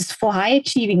 Because for high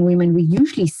achieving women, we're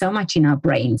usually so much in our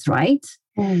brains, right?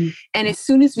 And as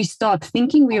soon as we start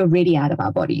thinking, we're already out of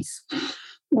our bodies.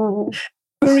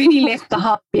 Already left the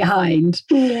heart behind.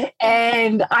 Yeah.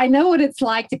 And I know what it's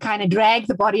like to kind of drag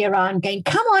the body around, going,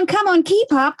 come on,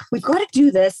 keep up. We've got to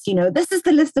do this. This is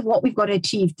the list of what we've got to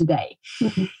achieve today.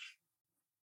 Mm-hmm.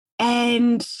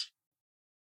 And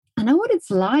I know what it's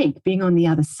like being on the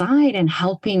other side and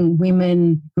helping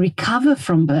women recover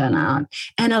from burnout.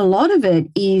 And a lot of it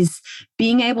is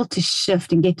being able to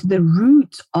shift and get to the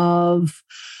root of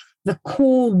the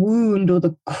core wound, or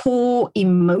the core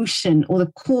emotion, or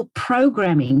the core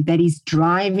programming that is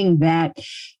driving that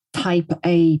type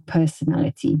A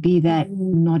personality. Be that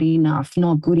not enough,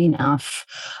 not good enough,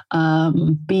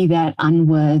 be that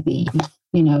unworthy,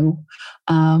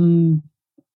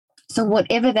 So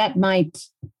whatever that might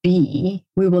be,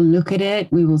 we will look at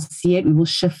it, we will see it, we will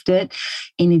shift it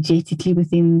energetically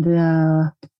within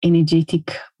the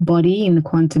energetic body in the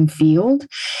quantum field,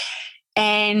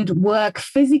 and work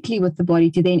physically with the body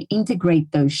to then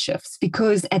integrate those shifts.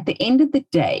 Because at the end of the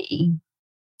day,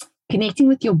 connecting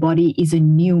with your body is a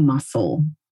new muscle.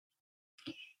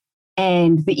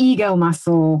 And the ego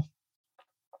muscle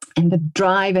and the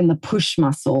drive and the push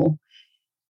muscle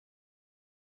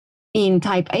in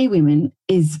type A women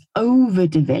is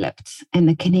overdeveloped, and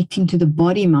the connecting to the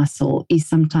body muscle is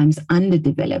sometimes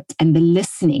underdeveloped, and the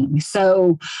listening.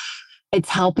 So it's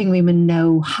helping women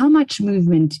know how much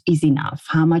movement is enough,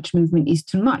 how much movement is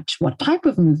too much, what type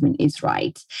of movement is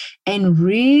right, and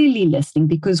really listening,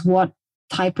 because what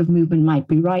type of movement might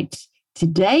be right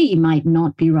today might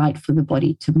not be right for the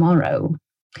body tomorrow.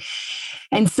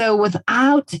 And so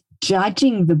without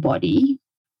judging the body,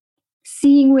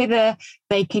 seeing whether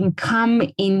they can come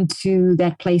into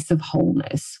that place of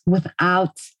wholeness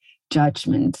without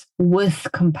judgment, with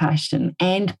compassion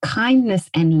and kindness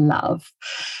and love,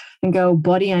 and go,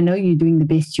 body, I know you're doing the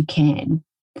best you can.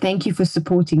 Thank you for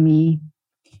supporting me.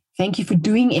 Thank you for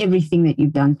doing everything that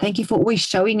you've done. Thank you for always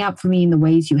showing up for me in the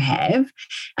ways you have.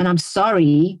 And I'm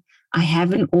sorry I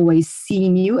haven't always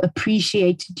seen you,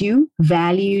 appreciated you,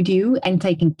 valued you, and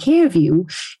taken care of you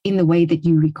in the way that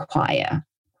you require.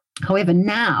 However,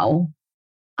 now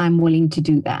I'm willing to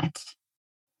do that.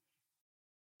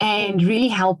 and really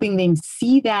helping them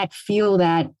see that, feel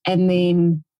that, and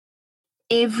then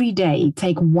every day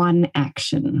take one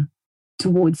action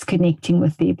towards connecting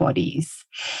with their bodies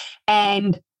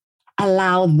and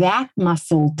allow that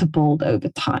muscle to build over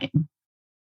time.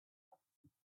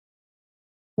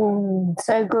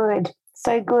 So good.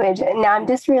 So good. Now, I'm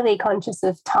just really conscious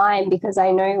of time because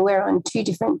I know we're on 2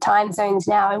 different time zones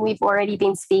now and we've already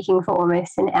been speaking for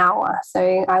almost an hour.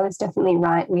 So I was definitely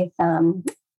right with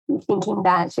thinking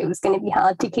that it was going to be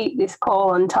hard to keep this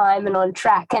call on time and on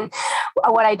track. And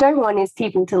what I don't want is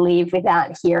people to leave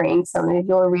without hearing some of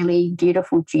your really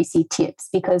beautiful, juicy tips,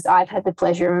 because I've had the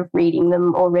pleasure of reading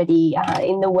them already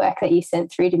in the work that you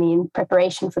sent through to me in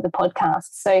preparation for the podcast.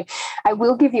 So I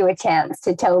will give you a chance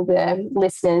to tell the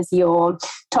listeners your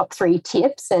top 3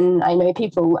 tips. And I know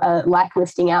people like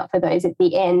listing out for those at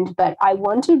the end, but I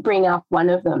want to bring up one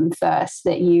of them first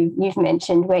that you've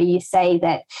mentioned, where you say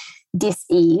that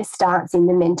dis-ease starts in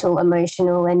the mental,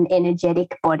 emotional, and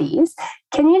energetic bodies.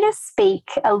 Can you just speak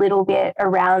a little bit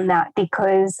around that?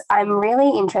 Because I'm really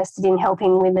interested in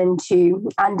helping women to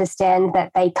understand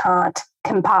that they can't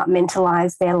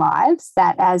compartmentalize their lives,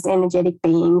 that as energetic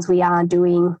beings, we are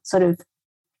doing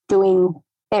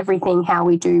everything how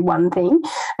we do one thing.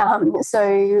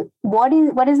 So what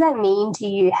does that mean to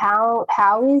you? How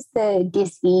is the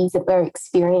dis-ease that we're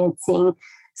experiencing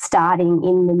starting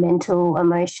in the mental,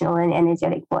 emotional, and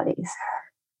energetic bodies?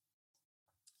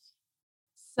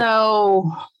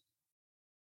 So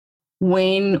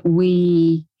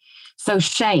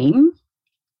shame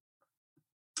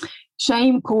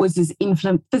causes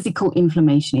physical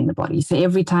inflammation in the body. So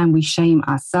every time we shame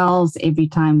ourselves, every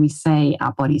time we say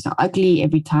our bodies are ugly,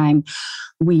 every time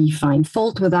we find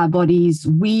fault with our bodies,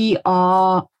 we're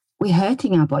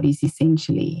hurting our bodies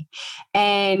essentially.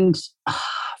 And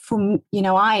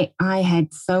I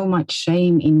had so much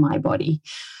shame in my body.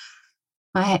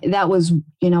 I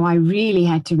really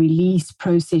had to release,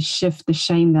 process, shift the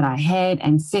shame that I had,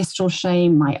 ancestral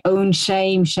shame, my own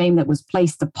shame that was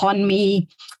placed upon me,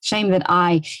 shame that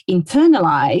I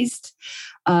internalized,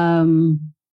 through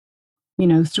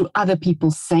other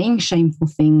people saying shameful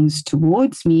things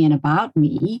towards me and about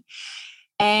me.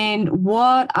 And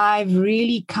what I've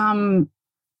really come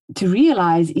to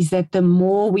realize is that the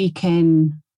more we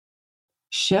can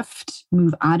shift,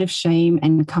 move out of shame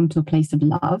and come to a place of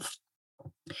love,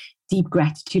 deep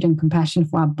gratitude and compassion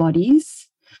for our bodies,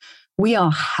 we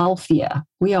are healthier.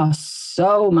 We are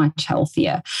so much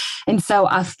healthier. And so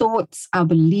our thoughts, our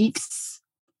beliefs,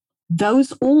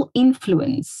 those all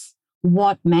influence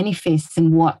what manifests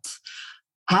and what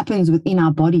happens within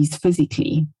our bodies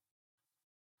physically.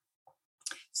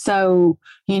 So,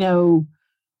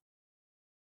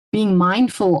 being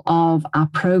mindful of our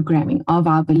programming, of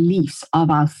our beliefs,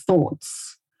 of our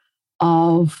thoughts,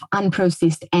 of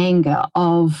unprocessed anger,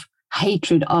 of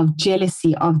hatred, of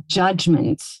jealousy, of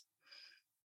judgment,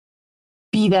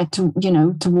 be that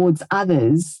towards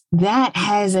others, that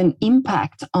has an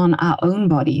impact on our own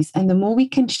bodies. And the more we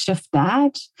can shift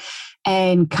that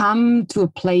and come to a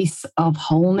place of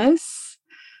wholeness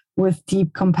with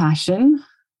deep compassion,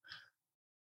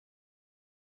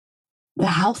 the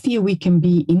healthier we can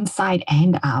be inside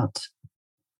and out.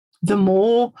 The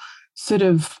more sort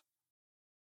of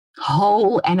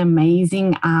whole and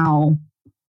amazing our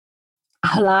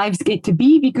lives get to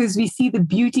be, because we see the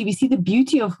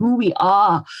beauty of who we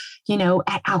are,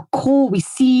 at our core. We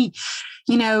see,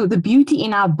 the beauty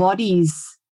in our bodies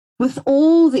with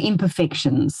all the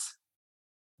imperfections.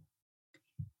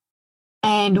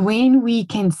 And when we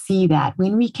can see that,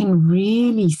 when we can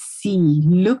really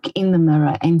look in the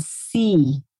mirror and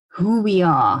see who we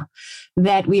are,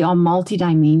 that we are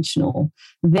multidimensional,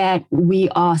 that we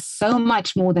are so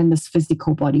much more than this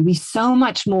physical body. We're so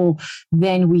much more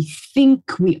than we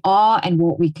think we are and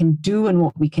what we can do and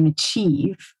what we can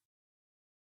achieve.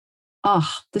 The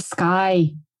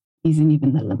sky isn't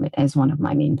even the limit, as one of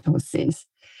my mentors says.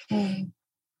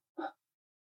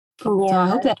 Yeah, so I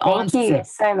hope that answers thank you it.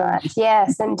 so much.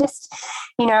 Yes. And just,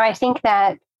 I think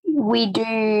that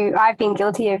I've been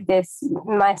guilty of this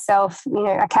myself.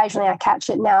 Occasionally I catch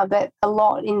it now, but a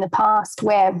lot in the past,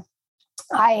 where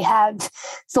I have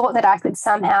thought that I could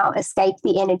somehow escape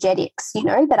the energetics,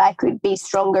 that I could be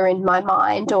stronger in my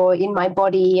mind or in my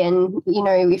body. And,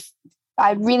 if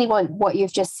I really want what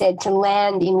you've just said to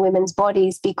land in women's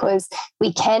bodies, because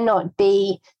we cannot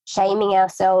be shaming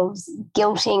ourselves,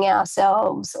 guilting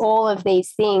ourselves, all of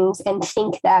these things, and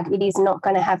think that it is not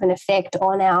going to have an effect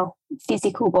on our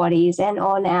physical bodies and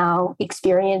on our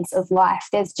experience of life.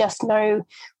 There's just no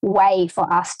way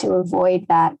for us to avoid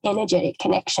that energetic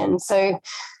connection. So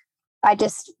I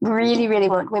just really, really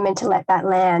want women to let that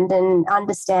land and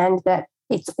understand that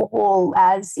it's all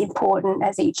as important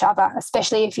as each other,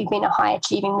 especially if you've been a high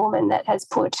achieving woman that has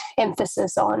put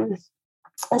emphasis on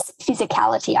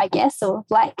physicality, I guess, or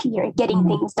like, getting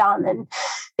things done and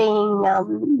being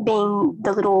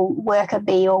the little worker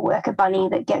bee or worker bunny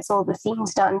that gets all the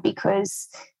things done, because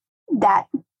that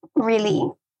really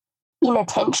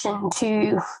inattention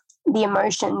to the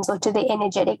emotions or to the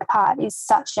energetic part is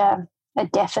such a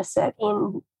deficit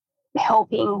in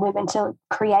helping women to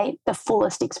create the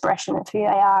fullest expression of who they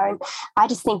are. And I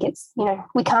just think it's,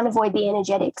 we can't avoid the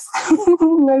energetics.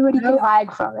 Nobody can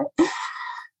hide from it.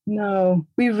 No,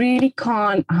 we really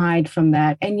can't hide from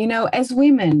that. And, as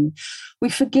women, we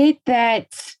forget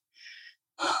that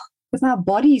with our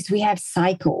bodies, we have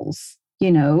cycles,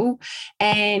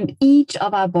 and each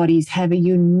of our bodies have a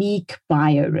unique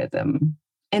biorhythm.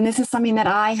 And this is something that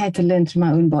I had to learn through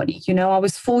my own body. I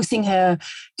was forcing her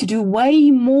to do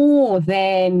way more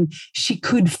than she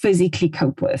could physically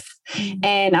cope with.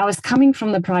 And I was coming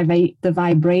from the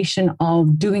vibration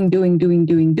of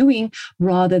doing,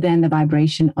 rather than the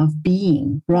vibration of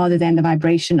being, rather than the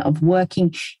vibration of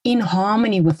working in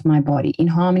harmony with my body, in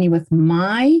harmony with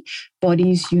my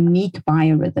body's unique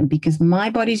biorhythm, because my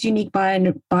body's unique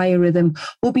biorhythm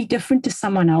will be different to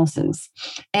someone else's.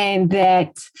 And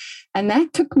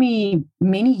that took me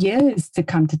many years to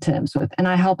come to terms with. And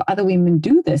I help other women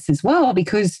do this as well,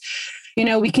 because,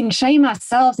 we can shame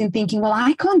ourselves in thinking, well,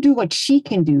 I can't do what she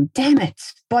can do. Damn it,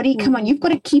 body, come on, you've got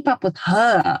to keep up with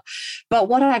her. But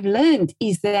what I've learned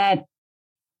is that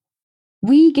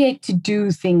we get to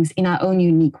do things in our own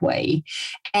unique way,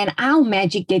 and our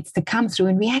magic gets to come through,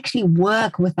 and we actually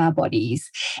work with our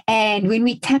bodies. And when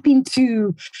we tap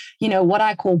into, what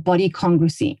I call body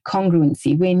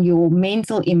congruency, when your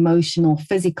mental, emotional,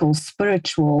 physical,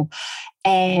 spiritual,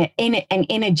 and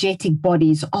energetic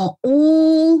bodies are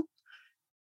all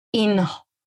in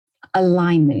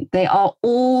alignment, they are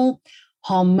all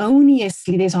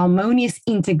harmoniously, there's harmonious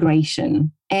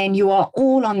integration, and you are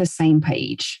all on the same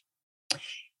page.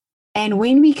 And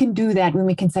when we can do that, when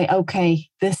we can say, okay,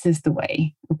 this is the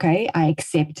way, okay, I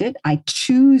accept it, I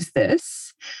choose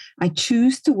this, I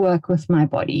choose to work with my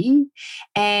body,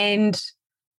 and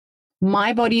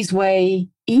my body's way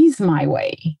is my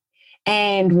way.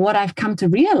 And what I've come to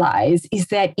realize is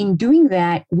that in doing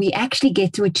that, we actually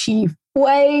get to achieve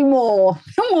way more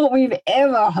than what we've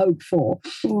ever hoped for.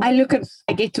 I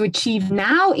get to achieve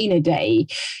now in a day,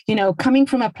 coming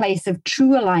from a place of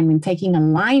true alignment, taking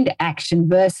aligned action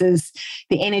versus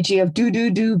the energy of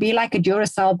do, be like a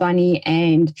Duracell bunny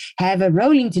and have a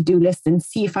rolling to-do list and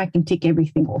see if I can tick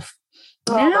everything off.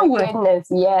 Oh my goodness.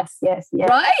 Yes.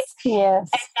 Right? Yes.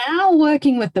 And now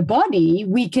working with the body,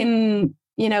 we can,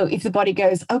 if the body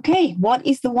goes, okay, what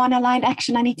is the one aligned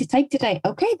action I need to take today?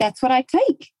 Okay, that's what I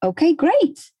take. Okay,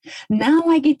 great. Now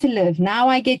I get to live. Now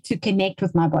I get to connect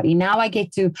with my body. Now I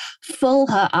get to fill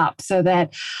her up so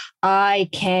that I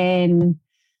can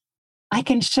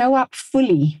show up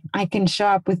fully. I can show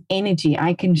up with energy.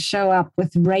 I can show up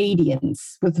with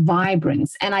radiance, with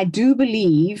vibrance. And I do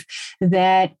believe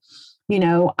that,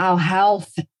 our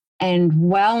health and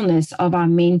wellness of our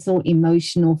mental,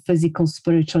 emotional, physical,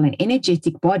 spiritual, and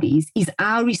energetic bodies is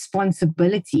our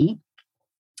responsibility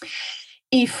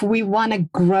if we want to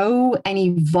grow and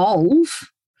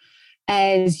evolve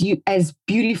as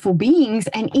beautiful beings,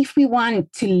 and if we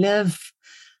want to live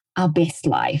our best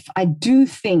life. I do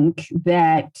think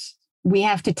that we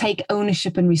have to take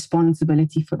ownership and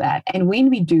responsibility for that. And when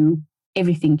we do,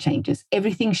 everything changes,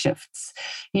 everything shifts.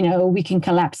 We can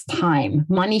collapse time.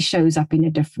 Money shows up in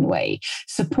a different way.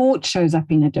 Support shows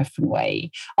up in a different way.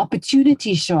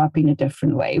 Opportunities show up in a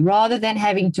different way, rather than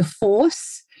having to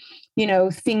force,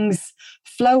 things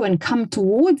flow and come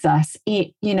towards us,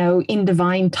 in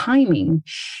divine timing.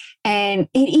 And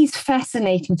it is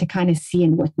fascinating to kind of see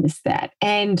and witness that.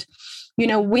 And,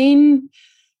 when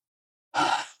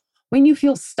you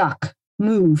feel stuck,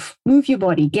 move your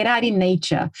body, get out in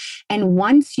nature. And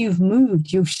once you've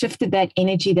moved, you've shifted that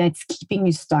energy that's keeping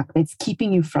you stuck, that's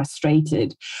keeping you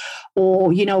frustrated,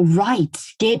 or,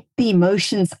 get the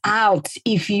emotions out.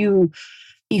 If you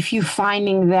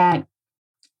finding that,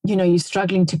 you're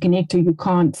struggling to connect or you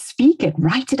can't speak it,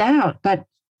 write it out. But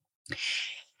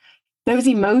those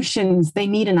emotions, they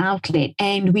need an outlet,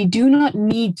 and we do not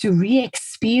need to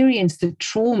re-experience the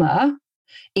trauma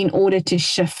in order to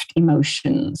shift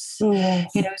emotions.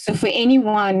 Yes. So for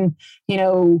anyone,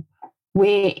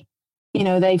 where,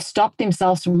 they've stopped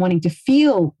themselves from wanting to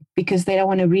feel because they don't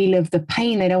want to relive the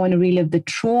pain, they don't want to relive the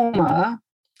trauma,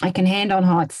 I can hand on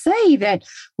heart say that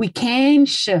we can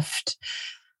shift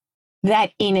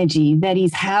that energy that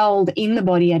is held in the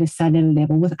body at a cellular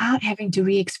level without having to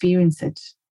re-experience it.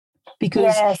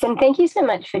 Because yes, and thank you so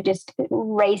much for just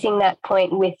raising that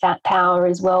point with that power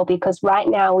as well, because right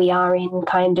now we are in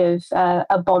kind of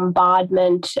a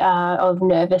bombardment of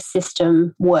nervous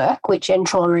system work, and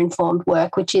trauma-informed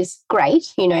work, which is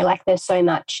great. Like there's so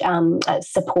much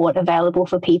support available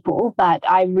for people, but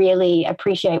I really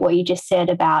appreciate what you just said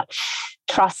about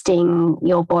trusting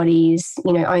your body's,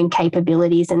 own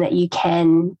capabilities, and that you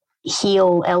can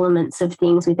heal elements of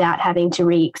things without having to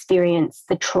re-experience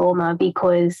the trauma.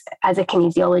 Because as a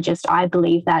kinesiologist, I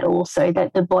believe that also,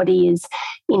 that the body is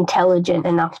intelligent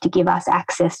enough to give us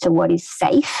access to what is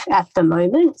safe at the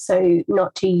moment. So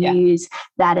not to use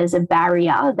that as a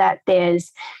barrier, that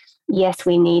yes,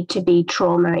 we need to be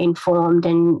trauma informed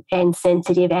and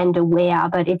sensitive and aware,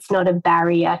 but it's not a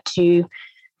barrier to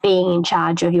being in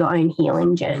charge of your own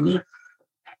healing journey.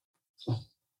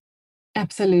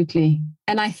 Absolutely.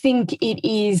 And I think it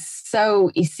is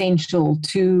so essential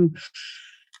to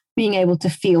being able to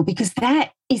feel, because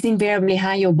that is invariably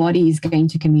how your body is going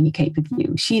to communicate with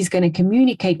you. She's going to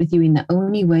communicate with you in the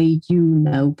only way you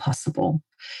know possible.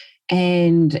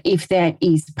 And if that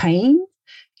is pain,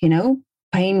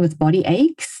 pain with body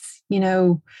aches,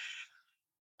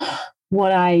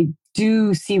 what I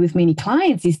do see with many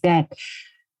clients is that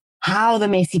how the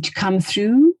message comes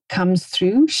through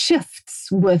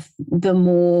shifts with the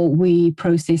more we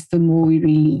process, the more we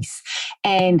release.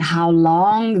 And how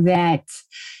long that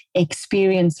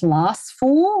experience lasts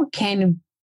for can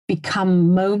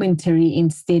become momentary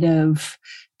instead of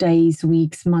days,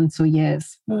 weeks, months, or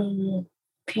years.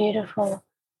 Beautiful.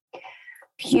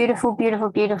 Beautiful,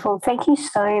 beautiful, beautiful. Thank you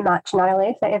so much,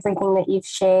 Natalie, for everything that you've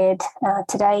shared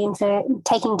today, and for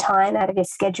taking time out of your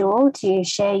schedule to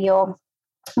share your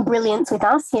brilliance with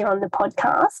us here on the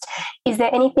podcast. Is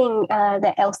there anything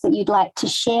else that you'd like to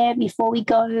share before we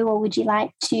go, or would you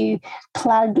like to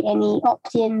plug any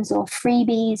opt-ins or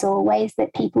freebies or ways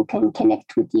that people can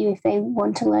connect with you if they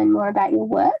want to learn more about your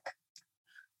work?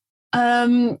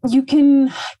 You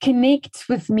can connect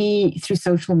with me through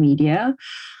social media.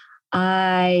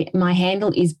 My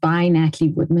handle is by Natalie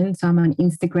Woodman. So I'm on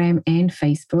Instagram and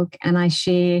Facebook, and I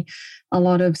share a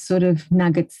lot of sort of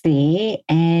nuggets there.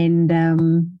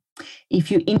 And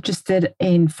if you're interested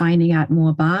in finding out more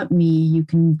about me, you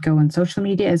can go on social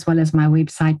media as well as my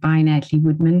website, by Natalie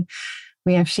Woodman.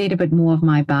 We have shared a bit more of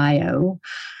my bio.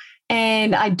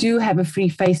 And I do have a free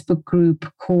Facebook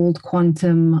group called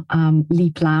Quantum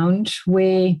Leap Lounge,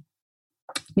 where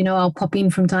I'll pop in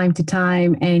from time to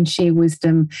time and share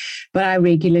wisdom, but I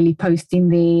regularly post in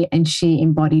there and share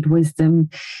embodied wisdom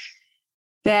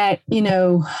that,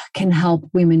 can help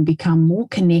women become more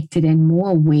connected and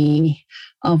more aware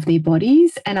of their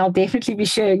bodies. And I'll definitely be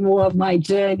sharing more of my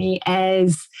journey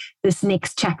as this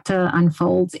next chapter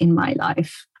unfolds in my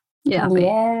life. Yeah,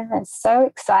 it's so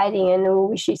exciting, and we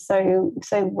wish you so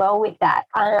well with that.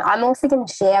 I'm also going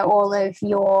to share all of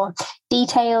your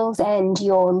details and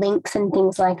your links and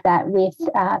things like that with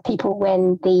people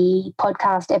when the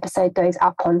podcast episode goes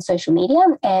up on social media,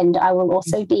 and I will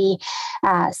also be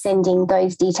sending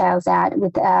those details out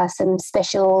with some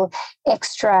special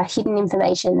extra hidden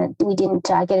information that we didn't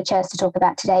get a chance to talk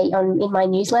about today in my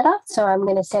newsletter. So I'm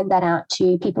going to send that out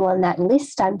to people on that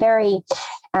list. I'm very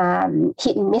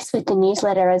hit and miss with the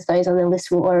newsletter, as those on the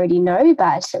list will already know,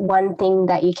 but one thing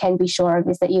that you can be sure of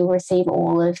is that you'll receive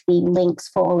all of the links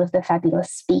for all of the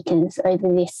fabulous speakers over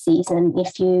this season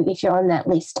if you're on that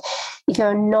list. If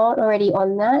you're not already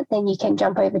on that, then you can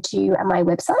jump over to my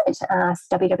website,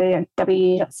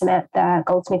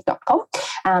 www.samanthagoldsmith.com,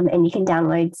 and you can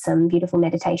download some beautiful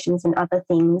meditations and other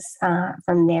things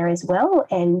from there as well,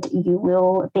 and you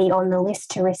will be on the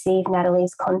list to receive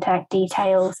Natalie's contact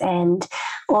details and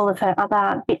all of her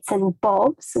other bits and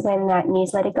bobs when that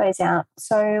newsletter goes out.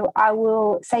 So I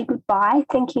will say goodbye.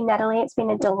 Thank you, Natalie. It's been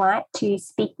a delight to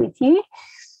speak with you.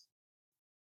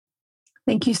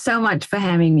 Thank you so much for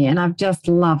having me, and I've just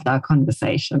loved our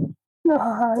conversation.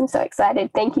 Oh, I'm so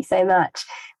excited. Thank you so much.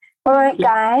 All right,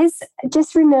 guys,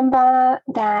 just remember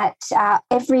that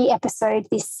every episode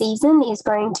this season is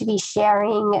going to be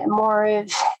sharing more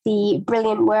of the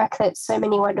brilliant work that so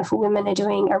many wonderful women are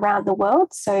doing around the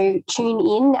world. So tune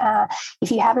in.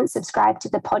 If you haven't subscribed to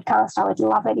the podcast, I would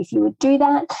love it if you would do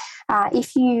that.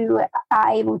 If you are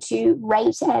able to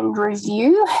rate and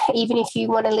review, even if you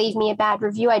want to leave me a bad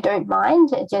review, I don't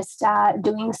mind. Just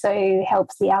doing so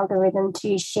helps the algorithm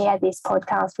to share this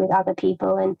podcast with other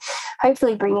people and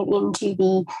hopefully bring it into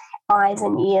the eyes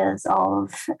and ears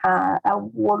of a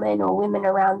woman or women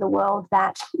around the world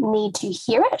that need to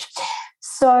hear it.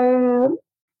 So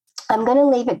I'm going to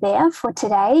leave it there for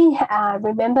today.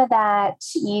 Remember that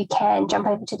you can jump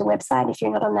over to the website if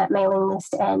you're not on that mailing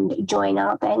list and join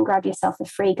up and grab yourself a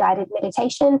free guided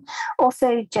meditation.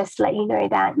 Also, just let you know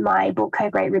that my book,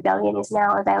 Co-Great Rebellion, is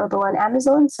now available on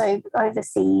Amazon. So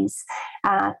overseas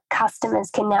customers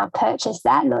can now purchase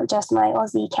that, not just my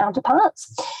Aussie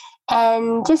counterparts.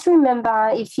 And just remember,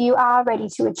 if you are ready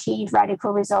to achieve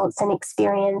radical results and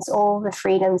experience all the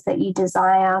freedoms that you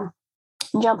desire,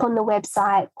 jump on the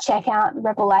website, check out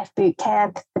Rebel Life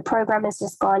Bootcamp. The program has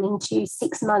just gone into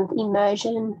 6-month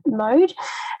immersion mode.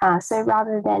 So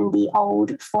rather than the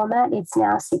old format, it's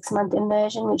now 6-month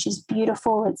immersion, which is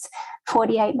beautiful. It's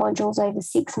 48 modules over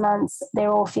 6 months.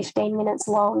 They're all 15 minutes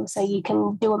long, so you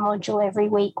can do a module every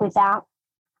week without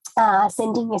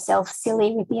sending yourself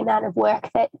silly with the amount of work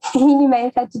that you may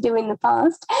have had to do in the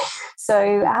past.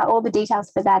 So all the details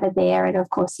for that are there. And of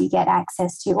course, you get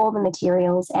access to all the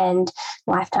materials and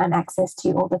lifetime access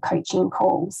to all the coaching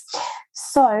calls.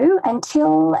 So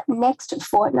until next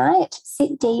fortnight,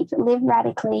 sit deep, live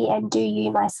radically, and do you,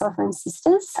 my sovereign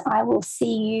sisters. I will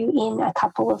see you in a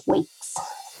couple of weeks.